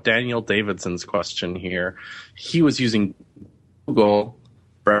talking about Daniel Davidson's question here. He was using Google,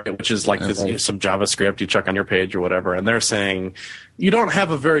 right, which is like some JavaScript you check on your page or whatever, and they're saying you don't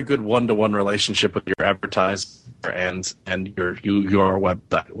have a very good one-to-one relationship with your advertiser and your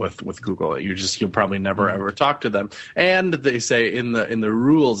website with Google. You'll probably never ever talk to them. And they say in the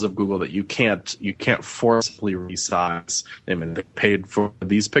rules of Google that you can't forcibly resize. I mean, they paid for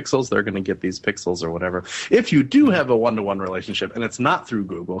these pixels, they're going to get these pixels or whatever. If you do have a one-to-one relationship and it's not through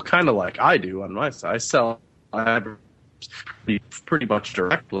Google, kind of like I do on my side, I sell pretty much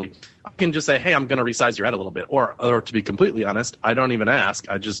directly. I can just say, hey, I'm going to resize your ad a little bit. Or to be completely honest, I don't even ask.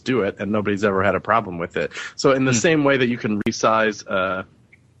 I just do it, and nobody's ever had a problem with it. So in the same way that you can resize,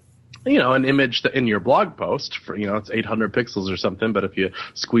 an image in your blog post for, it's 800 pixels or something, but if you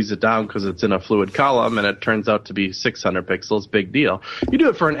squeeze it down because it's in a fluid column and it turns out to be 600 pixels, big deal. You do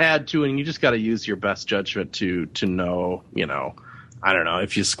it for an ad too, and you just got to use your best judgment to know, I don't know,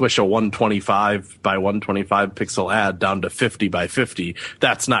 if you squish a 125 by 125 pixel ad down to 50 by 50,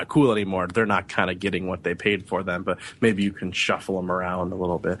 that's not cool anymore. They're not kind of getting what they paid for them, but maybe you can shuffle them around a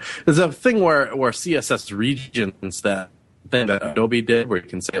little bit. There's a thing where CSS regions, that thing that Adobe did, where you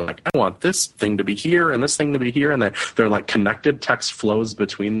can say, like, I want this thing to be here and this thing to be here, and they're like connected, text flows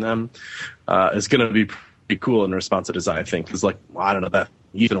between them, is going to be pretty cool in responsive design, I think. Because, like, I don't know, that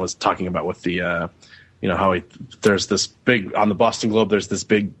Ethan was talking about with the... how there's this big, on the Boston Globe, there's this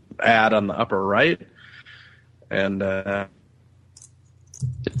big ad on the upper right, and then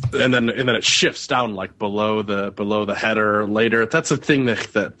it shifts down like below the header later. That's a thing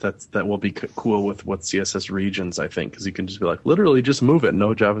that will be cool with what CSS regions, I think, because you can just be like, literally just move it,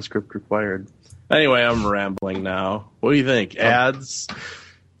 no JavaScript required. Anyway, I'm rambling now. What do you think? Ads,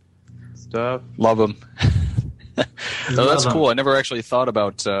 stuff, love them. No, that's cool. I never actually thought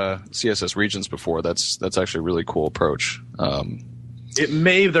about CSS regions before. That's actually a really cool approach.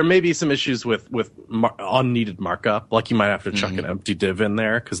 There may be some issues with unneeded markup. Like you might have to chuck an empty div in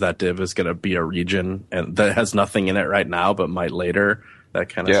there because that div is going to be a region and that has nothing in it right now, but might later. That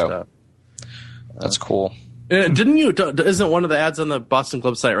kind of stuff. That's cool. Isn't one of the ads on the Boston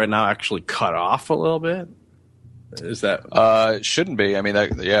Globe site right now actually cut off a little bit? Is that? It shouldn't be. I mean,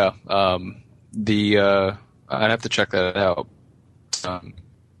 I'd have to check that out.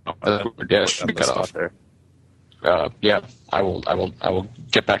 It should be cut off there. I will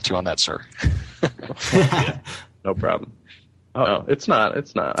get back to you on that, sir. No problem. Oh, it's not.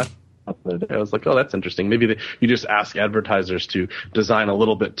 I was like, oh, that's interesting. Maybe you just ask advertisers to design a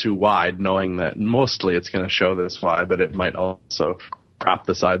little bit too wide, knowing that mostly it's going to show this wide, but it might also crop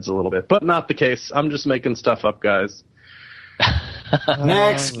the sides a little bit. But not the case. I'm just making stuff up, guys.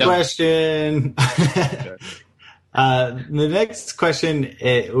 Next question. The next question,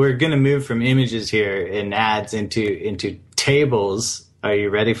 we're going to move from images here and ads into tables. Are you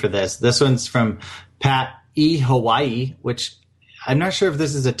ready for this? This one's from Pat E. Hawaii, which I'm not sure if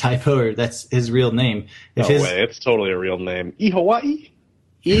this is a typo or that's his real name. No way, it's totally a real name. E. Hawaii?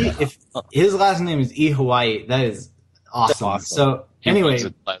 If his last name is E. Hawaii, that is awesome. So anyway,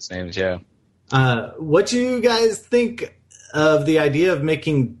 last names, yeah. What do you guys think of the idea of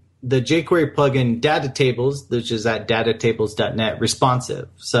making the jQuery plugin data tables, which is at datatables.net, responsive?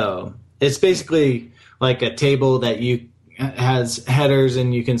 So it's basically like a table that has headers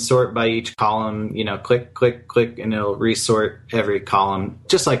and you can sort by each column, click, click, click, and it'll resort every column,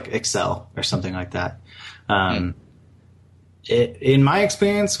 just like Excel or something like that. In my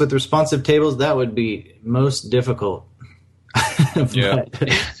experience with responsive tables, that would be most difficult. Yeah.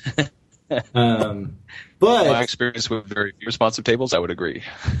 But my experience with very few responsive tables, I would agree.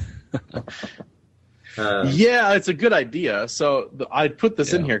 Yeah, it's a good idea. So I put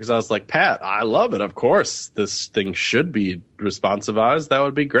this in here because I was like, Pat, I love it. Of course, this thing should be responsivized. That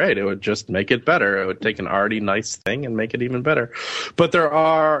would be great. It would just make it better. It would take an already nice thing and make it even better. But there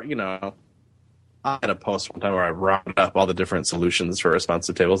are, I had a post one time where I rounded up all the different solutions for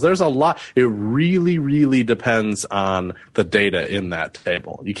responsive tables. There's a lot. It really, really depends on the data in that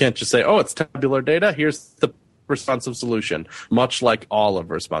table. You can't just say, oh, it's tabular data. Here's the responsive solution. Much like all of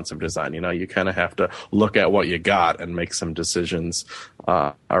responsive design, you kind of have to look at what you got and make some decisions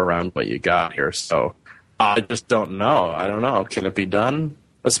around what you got here. So I just don't know. I don't know. Can it be done?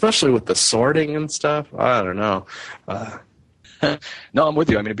 Especially with the sorting and stuff? I don't know. No, I'm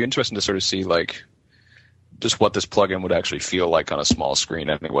with you. I mean, it'd be interesting to sort of see, like, just what this plugin would actually feel like on a small screen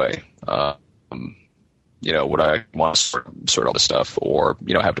anyway. Would I want to sort all this stuff or,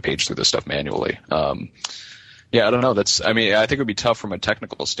 have to page through this stuff manually? I don't know. I think it would be tough from a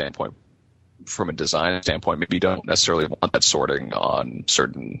technical standpoint. From a design standpoint, maybe you don't necessarily want that sorting on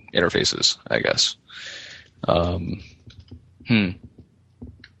certain interfaces, I guess.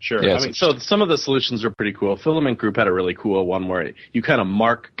 Sure. Yeah, so some of the solutions are pretty cool. Filament Group had a really cool one where you kind of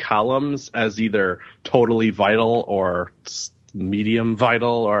mark columns as either totally vital or medium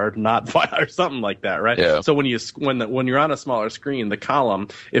vital or not vital or something like that, right? Yeah. So when you're on a smaller screen, the column,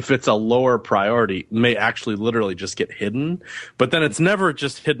 if it's a lower priority, may actually literally just get hidden. But then it's never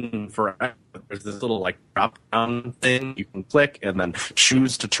just hidden forever. There's this little drop down thing you can click and then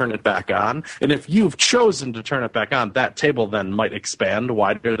choose to turn it back on. And if you've chosen to turn it back on, that table then might expand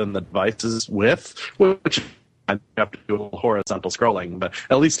wider than the device's width, which I have to do a little horizontal scrolling, but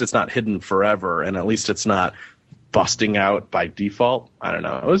at least it's not hidden forever, and at least it's not busting out by default. I don't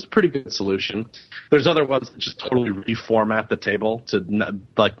know. It was a pretty good solution. There's other ones that just totally reformat the table to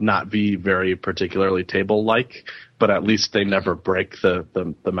not be very particularly table-like, but at least they never break the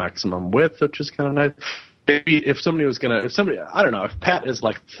maximum width, which is kind of nice. Maybe if I don't know, if Pat is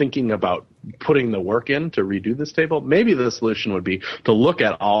thinking about putting the work in to redo this table, maybe the solution would be to look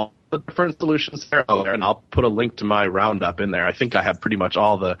at all the different solutions there, and I'll put a link to my roundup in there. I think I have pretty much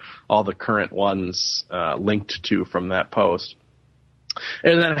all the current ones linked to from that post.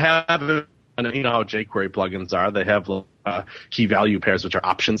 And then have, you know how jQuery plugins are. They have key value pairs, which are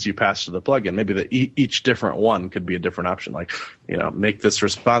options you pass to the plugin. Maybe each different one could be a different option, make this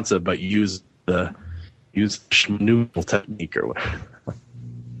responsive, but use the Schnoodle technique or whatever.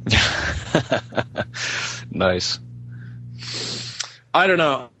 Nice. I don't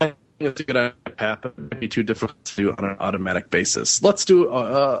know. I think it's a good idea, but it might be too difficult to do on an automatic basis. Let's do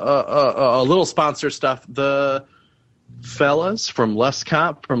a little sponsor stuff. The fellas from Less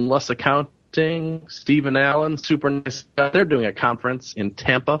Accounting, Stephen Allen, super nice. They're doing a conference in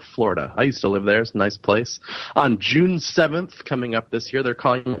Tampa, Florida. I used to live there. It's a nice place. On June 7th, coming up this year, they're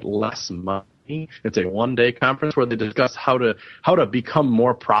calling it Less Money. It's a one-day conference where they discuss how to become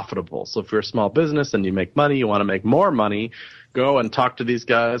more profitable. So if you're a small business and you make money, you want to make more money, go and talk to these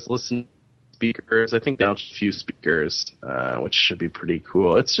guys, listen to speakers. I think they announced a few speakers, which should be pretty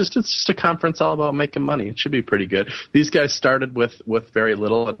cool. It's just a conference all about making money. It should be pretty good. These guys started with very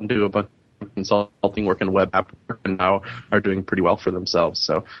little and do a bunch of consulting work and web app work, and now are doing pretty well for themselves.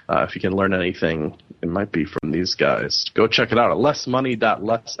 So if you can learn anything, it might be from these guys. Go check it out at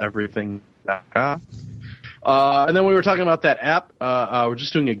lessmoney.lesseverything.com. And then we were talking about that app. We're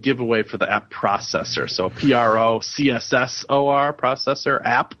just doing a giveaway for the app processor. So PROCSSOR processor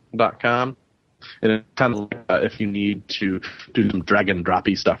app.com. And it's kind of if you need to do some drag and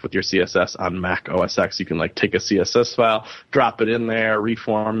droppy stuff with your CSS on Mac OS X, you can take a CSS file, drop it in there,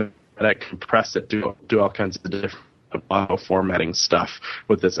 reform it, compress it, do all kinds of different auto formatting stuff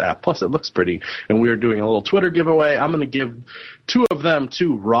with this app. Plus, it looks pretty. And we are doing a little Twitter giveaway. I'm going to give two of them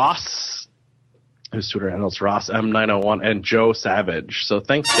to Ross whose Twitter handles Ross M901 and Joe Savage. So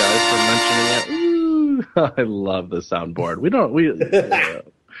thanks guys for mentioning it. Ooh, I love the soundboard. We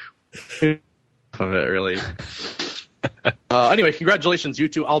really. Anyway, congratulations, you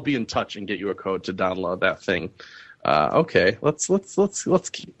two. I'll be in touch and get you a code to download that thing. Okay, let's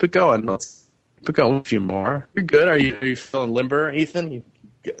keep it going. Let's keep it going. A few more. You're good. Are you feeling limber, Ethan?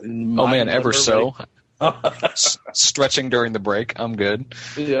 Oh man, ever so. Stretching during the break. I'm good.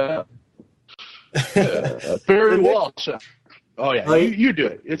 Yeah. Barry Walsh. Oh yeah, you do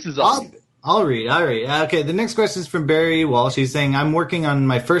it. This is all. I'll read. Okay, the next question is from Barry Walsh. He's saying, I'm working on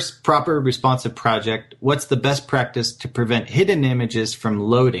my first proper responsive project. What's the best practice to prevent hidden images from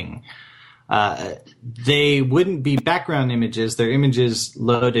loading? They wouldn't be background images. They're images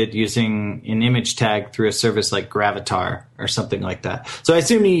loaded using an image tag through a service like Gravatar or something like that. So I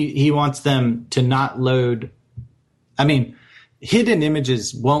assume he wants them to not load. I mean, hidden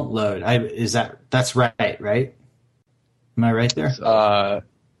images won't load. That's right? Am I right there?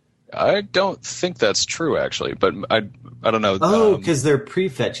 I don't think that's true, actually, but I don't know. Oh, because they're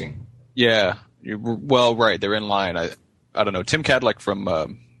prefetching. Yeah. Well, right. They're in line. I don't know. Tim Cadlick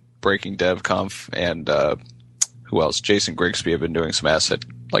from Breaking Dev Conf and who else? Jason Grigsby have been doing some asset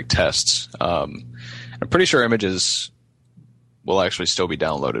tests. I'm pretty sure images will actually still be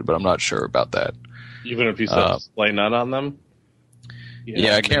downloaded, but I'm not sure about that. Even if you set display none on them?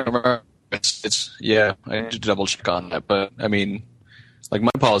 Yeah, I can't remember. It's I need to double check on that, but I mean, my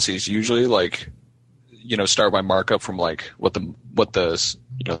policy is usually start by markup from what the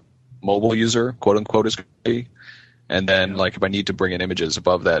mobile user quote unquote is going to be, and then if I need to bring in images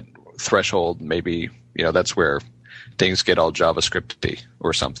above that threshold, maybe that's where things get all JavaScripty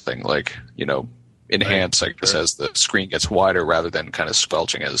or something enhance as the screen gets wider rather than kind of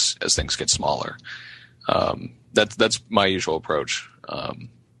squelching as things get smaller. That's my usual approach.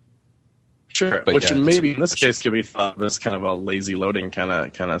 Sure, which maybe in this case could be thought of as kind of a lazy loading kind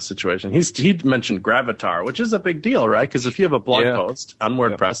of situation. He mentioned Gravatar, which is a big deal, right? Because if you have a blog post on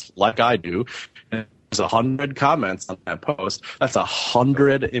WordPress, like I do, and there's 100 comments on that post, that's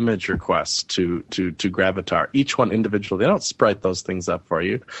 100 image requests to Gravatar, each one individually. They don't sprite those things up for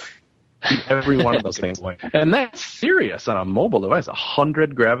you. Every one of those things, and that's serious on a mobile device.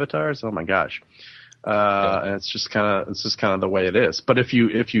 100 Gravatars, oh my gosh. And it's just kind of the way it is. But if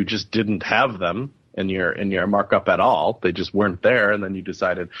you just didn't have them in your markup at all, they just weren't there, and then you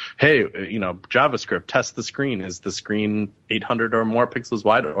decided, hey, JavaScript, test the screen. Is the screen 800 or more pixels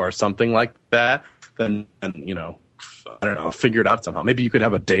wide or something like that? Then I don't know, figure it out somehow. Maybe you could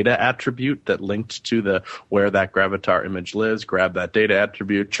have a data attribute that linked to where that Gravatar image lives. Grab that data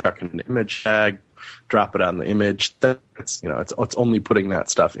attribute, chuck an image tag, drop it on the image. It's only putting that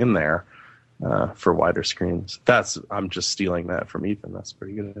stuff in there. For wider screens. I'm just stealing that from Ethan. That's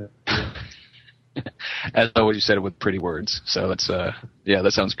pretty good. As always, you said it with pretty words. So that's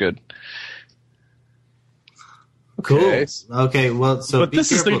that sounds good. Cool. Okay. Well, but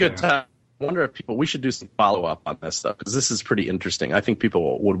this is a good time. I wonder if we should do some follow up on this stuff, because this is pretty interesting. I think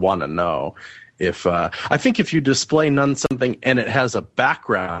people would want to know if if you display none something and it has a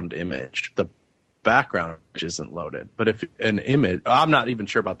background image, the background isn't loaded, but if an image, I'm not even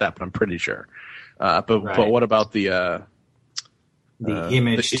sure about that, but I'm pretty sure. But what about the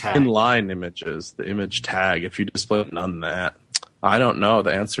image tag? Inline images, the image tag? If you display none that, I don't know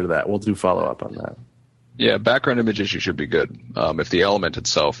the answer to that. We'll do follow up on that. Yeah, background images you should be good. If the element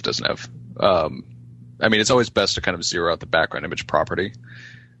itself doesn't have, it's always best to kind of zero out the background image property.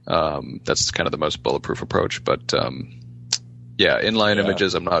 That's kind of the most bulletproof approach. But inline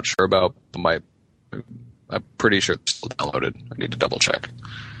images I'm not sure about, but I'm pretty sure it's still downloaded. I need to double check.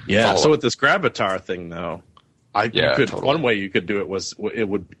 Yeah. So with this Gravatar thing, though, totally. One way you could do it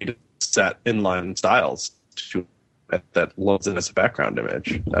would be to set inline styles that loads it as a background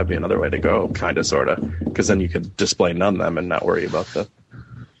image. That'd be another way to go, kind of, sort of, because then you could display none them and not worry about the.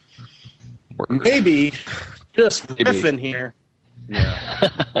 Maybe just riffing here. Yeah.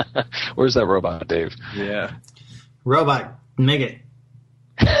 Where's that robot, Dave? Yeah. Robot, make it.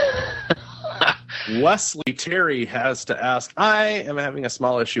 Wesley Terry has to ask, I am having a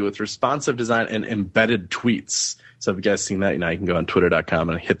small issue with responsive design and embedded tweets. So if you guys seen that, you can go on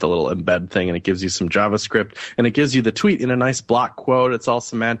twitter.com and hit the little embed thing, and it gives you some JavaScript, and it gives you the tweet in a nice block quote. It's all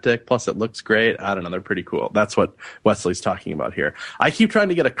semantic, plus it looks great. I don't know, they're pretty cool. That's what Wesley's talking about here. I keep trying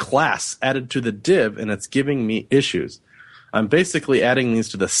to get a class added to the div, and it's giving me issues. I'm basically adding these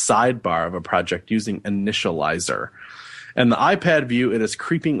to the sidebar of a project using initializer. And the iPad view, it is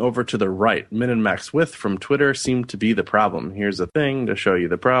creeping over to the right. Min and max width from Twitter seem to be the problem. Here's a thing to show you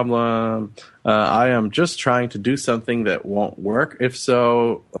the problem. I am just trying to do something that won't work. If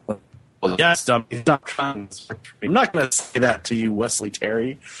so, Well, yes, dummy. Stop trying. I'm not going to say that to you, Wesley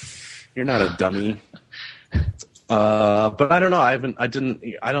Terry. You're not a dummy. But I don't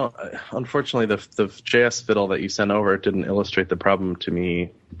know. Unfortunately, the JS fiddle that you sent over didn't illustrate the problem to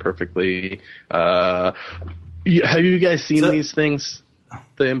me perfectly. Have you guys seen these things?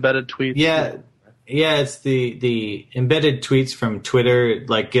 The embedded tweets? Yeah, it's the embedded tweets from Twitter. It,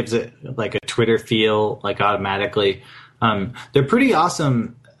 like, gives it like a Twitter feel, like, automatically. They're pretty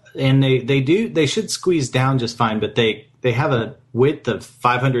awesome, and they should squeeze down just fine, but they have a width of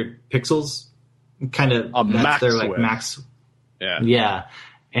 500 pixels, kind of max their like width. max. Yeah.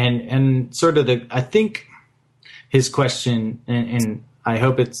 And sort of I think his question, and I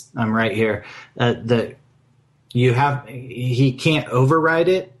hope I'm right here, that he can't override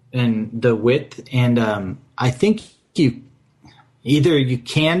it and the width, and I think you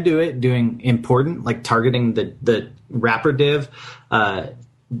can do it doing important, like targeting the wrapper div,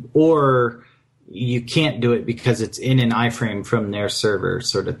 or you can't do it because it's in an iframe from their server,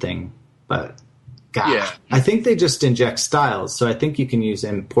 sort of thing. But I think they just inject styles, so I think you can use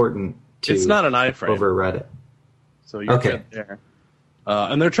important to it's not an iframe. Override it. So you're good there.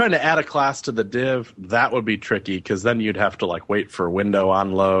 And they're trying to add a class to the div. That would be tricky because then you'd have to like wait for window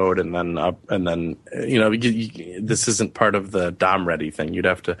on load and then this isn't part of the DOM ready thing. You'd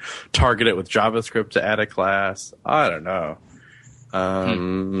have to target it with JavaScript to add a class. I don't know.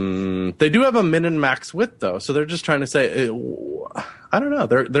 They do have a min and max width though, so they're just trying to say, I don't know.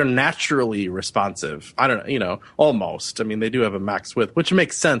 They're naturally responsive. I don't know, almost. I mean, they do have a max width, which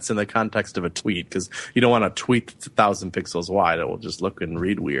makes sense in the context of a tweet because you don't want a tweet that's 1,000 pixels wide. It will just look and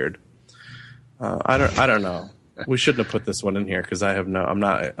read weird. I don't know. We shouldn't have put this one in here because I'm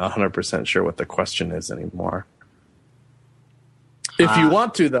not 100% sure what the question is anymore. If you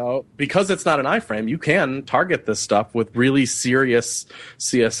want to, though, because it's not an iframe, you can target this stuff with really serious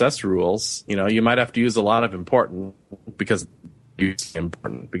CSS rules. You might have to use a lot of important because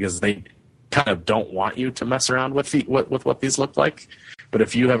they kind of don't want you to mess around with what these look like. But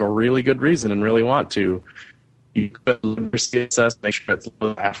if you have a really good reason and really want to, you could load your CSS, make sure it's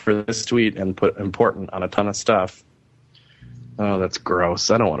after this tweet, and put important on a ton of stuff. Oh, that's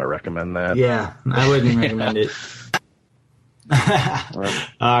gross. I don't want to recommend that. Yeah, I wouldn't recommend it.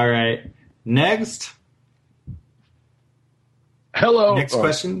 All right. Next. Hello. Next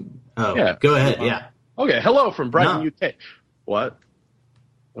question. Oh, yeah. Go ahead. Yeah. Okay. Hello from Brighton, UK. What?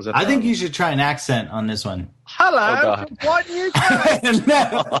 Was that? I think you should try an accent on this one. Hello from Brighton, UK.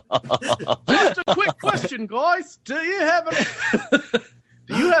 No. Just a quick question, guys. Do you have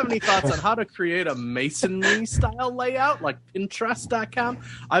any thoughts on how to create a masonry style layout like Pinterest.com?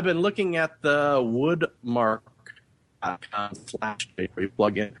 I've been looking at the Woodmark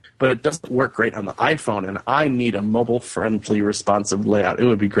plugin, but it doesn't work great on the iPhone, and I need a mobile-friendly, responsive layout. It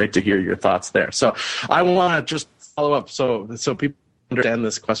would be great to hear your thoughts there. So I want to just follow up so people understand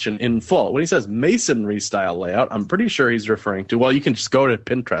this question in full. When he says masonry-style layout, I'm pretty sure he's referring to, well, you can just go to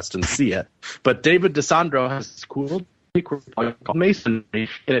Pinterest and see it, but David DeSandro has this cool called masonry,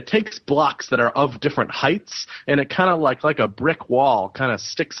 and it takes blocks that are of different heights, and it kind of like a brick wall kind of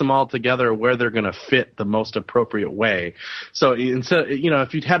sticks them all together where they're going to fit the most appropriate way. So instead,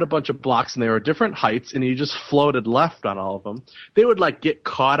 if you'd had a bunch of blocks and they were different heights and you just floated left on all of them, they would like get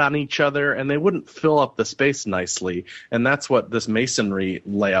caught on each other and they wouldn't fill up the space nicely. And that's what this masonry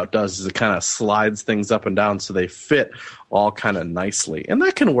layout does, is it kind of slides things up and down so they fit all kind of nicely. And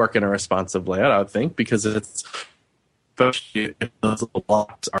that can work in a responsive layout, I would think, because it's especially if those little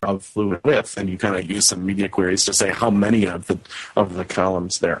blocks are of fluid width, and you kind of use some media queries to say how many of the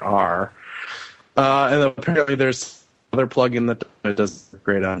columns there are. And apparently there's another plugin that does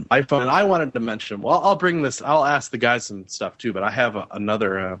great on iPhone. And I wanted to mention, well, I'll ask the guys some stuff too, but I have an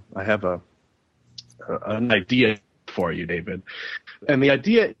idea for you, David. And the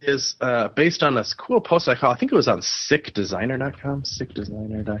idea is based on this cool post I think it was on sickdesigner.com.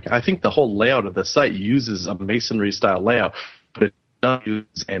 I think the whole layout of the site uses a masonry-style layout, but it doesn't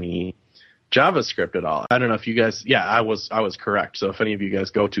use any JavaScript at all. I don't know if you guys... Yeah, I was correct. So if any of you guys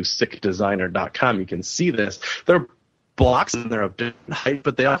go to sickdesigner.com, you can see this. There are blocks and they're of different height,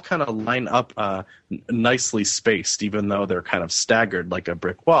 but they all kind of line up nicely spaced, even though they're kind of staggered like a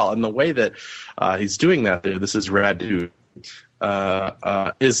brick wall. And the way that he's doing that there, this is rad dude,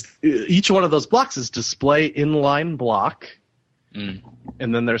 is each one of those blocks is display inline block, and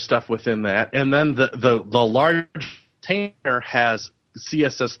then there's stuff within that, and then the large container has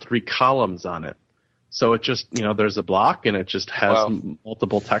CSS3 columns on it. So it just, there's a block and it just has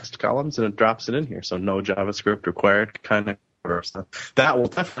multiple text columns and it drops it in here. So no JavaScript required, kind of stuff. That will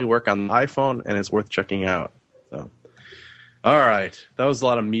definitely work on the iPhone and it's worth checking out. So All right. That was a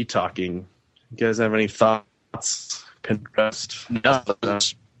lot of me talking. You guys have any thoughts? Pinterest? No,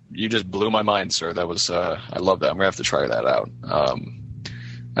 you just blew my mind, sir. That was I love that. I'm gonna have to try that out.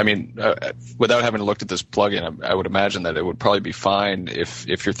 I mean, without having looked at this plugin, I would imagine that it would probably be fine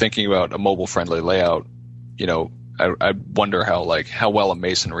if you're thinking about a mobile-friendly layout. You know, I wonder how well a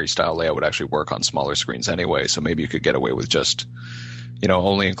masonry style layout would actually work on smaller screens anyway. So maybe you could get away with just, you know,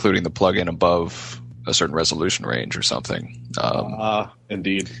 only including the plugin above a certain resolution range or something.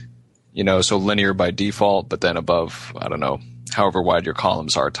 Indeed. You know, so linear by default, but then above, I don't know, however wide your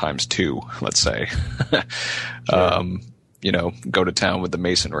columns are times 2, let's say. Sure. You know, go to town with the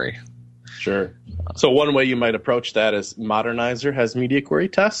masonry. Sure. So one way you might approach that is Modernizer has media query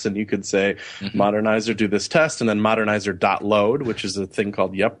tests, and you could say, Modernizer, do this test, and then Modernizer.load, which is a thing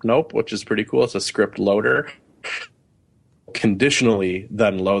called Nope, which is pretty cool. It's a script loader. Conditionally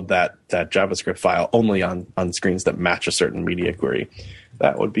then load that JavaScript file only on screens that match a certain media query.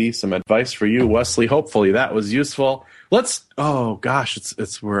 That would be some advice for you, Wesley. Hopefully that was useful. We're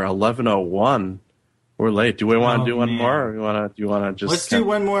 11:01. We're late. Do we want to do one more? Or do you want to just... Let's do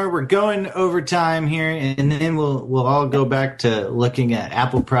one more. We're going over time here, and then we'll all go back to looking at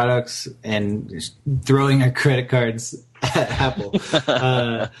Apple products and throwing our credit cards at Apple.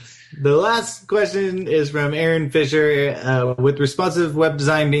 The last question is from Aaron Fisher. With responsive web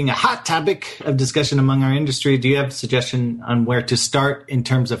design being a hot topic of discussion among our industry, do you have a suggestion on where to start in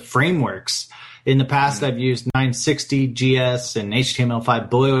terms of frameworks? In the past, I've used 960 GS and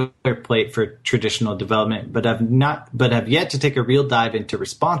HTML5 boilerplate for traditional development, but have yet to take a real dive into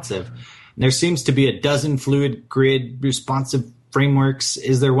responsive. There seems to be a dozen fluid grid responsive frameworks.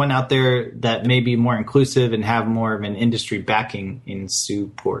 Is there one out there that may be more inclusive and have more of an industry backing in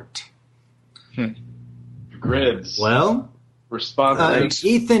support? Grids. Well,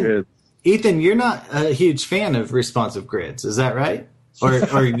 responsive. Ethan, you're not a huge fan of responsive grids, is that right?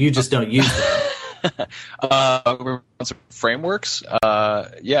 Or you just don't use them? Frameworks.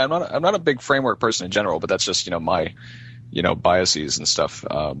 Yeah, I'm not a big framework person in general, but that's just, you know, my, you know, biases and stuff.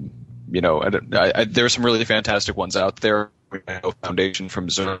 You know, there are some really fantastic ones out there. I know Foundation from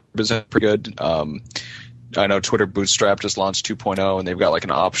Zerb is pretty good. I know Twitter Bootstrap just launched 2.0, and they've got like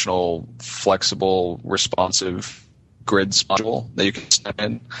an optional, flexible, responsive grids module that you can snap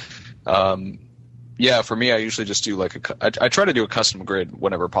in. Yeah, for me, I usually just do I try to do a custom grid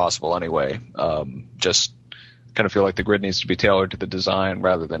whenever possible anyway. Just kind of feel like the grid needs to be tailored to the design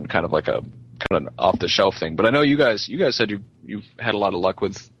rather than kind of an off-the-shelf thing. But I know you guys said you've had a lot of luck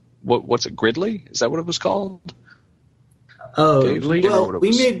with, what's it, Gridly? Is that what it was called? Oh, well,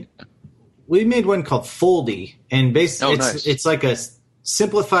 we made one called Foldy, and basically it's like a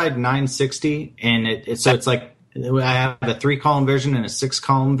simplified 960, and it's like I have a 3-column version and a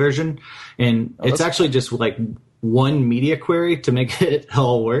 6-column version, and it's actually just like one media query to make it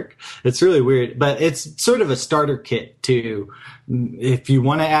all work. It's really weird, but it's sort of a starter kit to, if you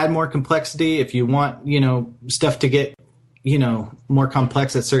want to add more complexity, if you want, you know, stuff to get, you know, more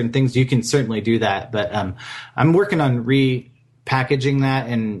complex at certain things, you can certainly do that. But I'm working on repackaging that,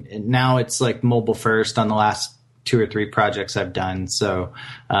 and now it's like mobile first on the last 2 or 3 projects I've done. So,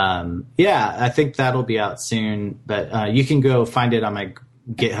 yeah, I think that'll be out soon. But you can go find it on my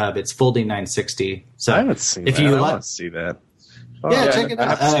GitHub. It's Foldy 960. So I haven't seen that. I want to see that. Yeah, check it out.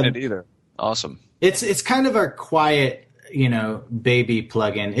 I haven't seen it either. Awesome. It's kind of our quiet, you know, baby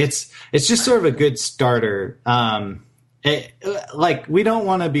plugin. It's just sort of a good starter. Like, we don't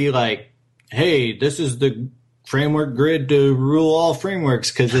want to be like, hey, this is the framework grid to rule all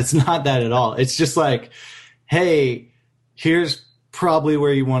frameworks, because it's not that at all. It's just like, hey, here's probably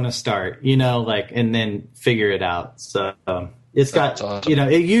where you want to start, you know, like, and then figure it out. So it's got, awesome. You know,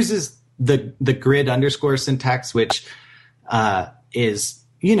 it uses the grid underscore syntax, which is,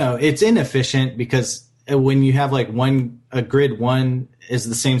 you know, it's inefficient because when you have like a grid 1 is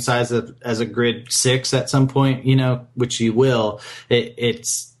the same size as a grid 6 at some point, you know, which you will,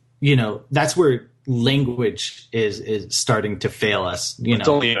 it's, you know, that's where language is starting to fail us, you know. It's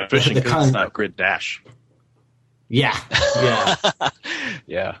only inefficient because it's not grid dash. Yeah.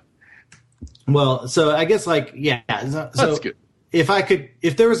 Yeah. Well, so I guess like, yeah. So that's good.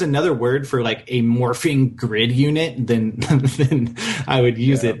 If there was another word for like a morphing grid unit, then I would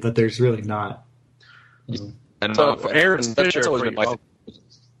use it, but there's really not. And so for Aaron, that's always been my.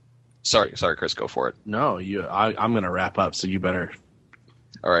 Sorry, Chris, go for it. No, I'm going to wrap up, so you better.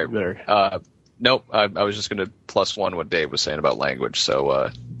 All right. Nope. I was just going to +1 what Dave was saying about language. So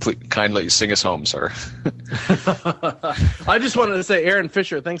Please, kindly sing us home, sir. I just wanted to say, Aaron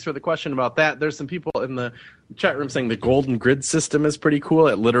Fisher, thanks for the question about that. There's some people in the chat room saying the golden grid system is pretty cool.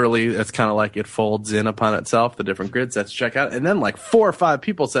 It's kind of like it folds in upon itself, the different grids. Let's check out. And then like 4 or 5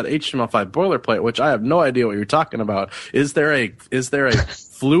 people said HTML5 boilerplate, which I have no idea what you're talking about. Is there a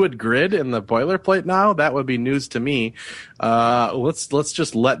fluid grid in the boilerplate now? That would be news to me. Let's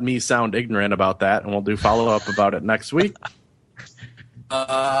just let me sound ignorant about that, and we'll do follow up about it next week.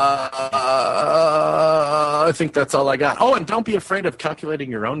 I think that's all I got. Oh, and don't be afraid of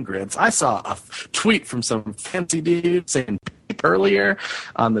calculating your own grids. I saw a tweet from some fancy dude saying beep earlier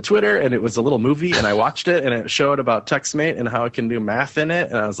on the Twitter, and it was a little movie, and I watched it, and it showed about TextMate and how it can do math in it,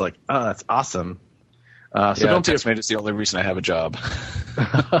 and I was like, oh, that's awesome. Don't be TextMate is the only reason I have a job.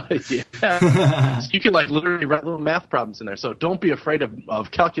 Yeah. You can literally write little math problems in there. So don't be afraid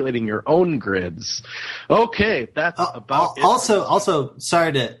of calculating your own grids. Okay, that's about it. Also,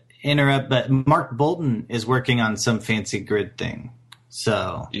 sorry to interrupt, but Mark Bolton is working on some fancy grid thing.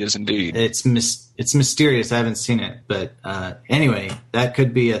 So he is indeed. It's mysterious. I haven't seen it, but anyway, that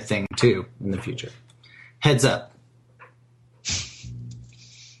could be a thing too in the future. Heads up.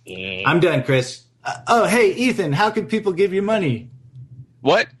 I'm done, Chris. Hey, Ethan, how could people give you money?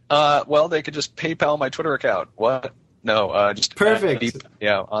 What? Well, they could just PayPal my Twitter account. What? No, just perfect.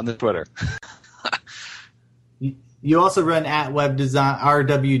 On the Twitter. You also run at Web Design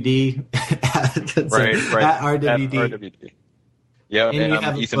RWD. right. At RWD. At RWD. Yeah, and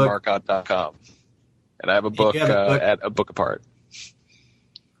I'm EthanMarcotte.com. And I have a book at A Book Apart.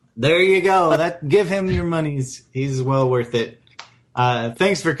 There you go. Give him your monies. He's well worth it.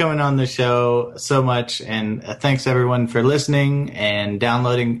 Thanks for coming on the show so much, and thanks everyone for listening and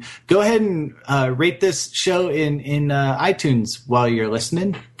downloading. Go ahead and rate this show in iTunes while you're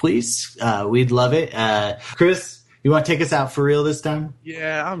listening, please. We'd love it. Chris, you want to take us out for real this time?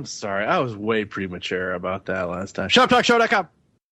 Yeah, I'm sorry. I was way premature about that last time. ShopTalkShow.com.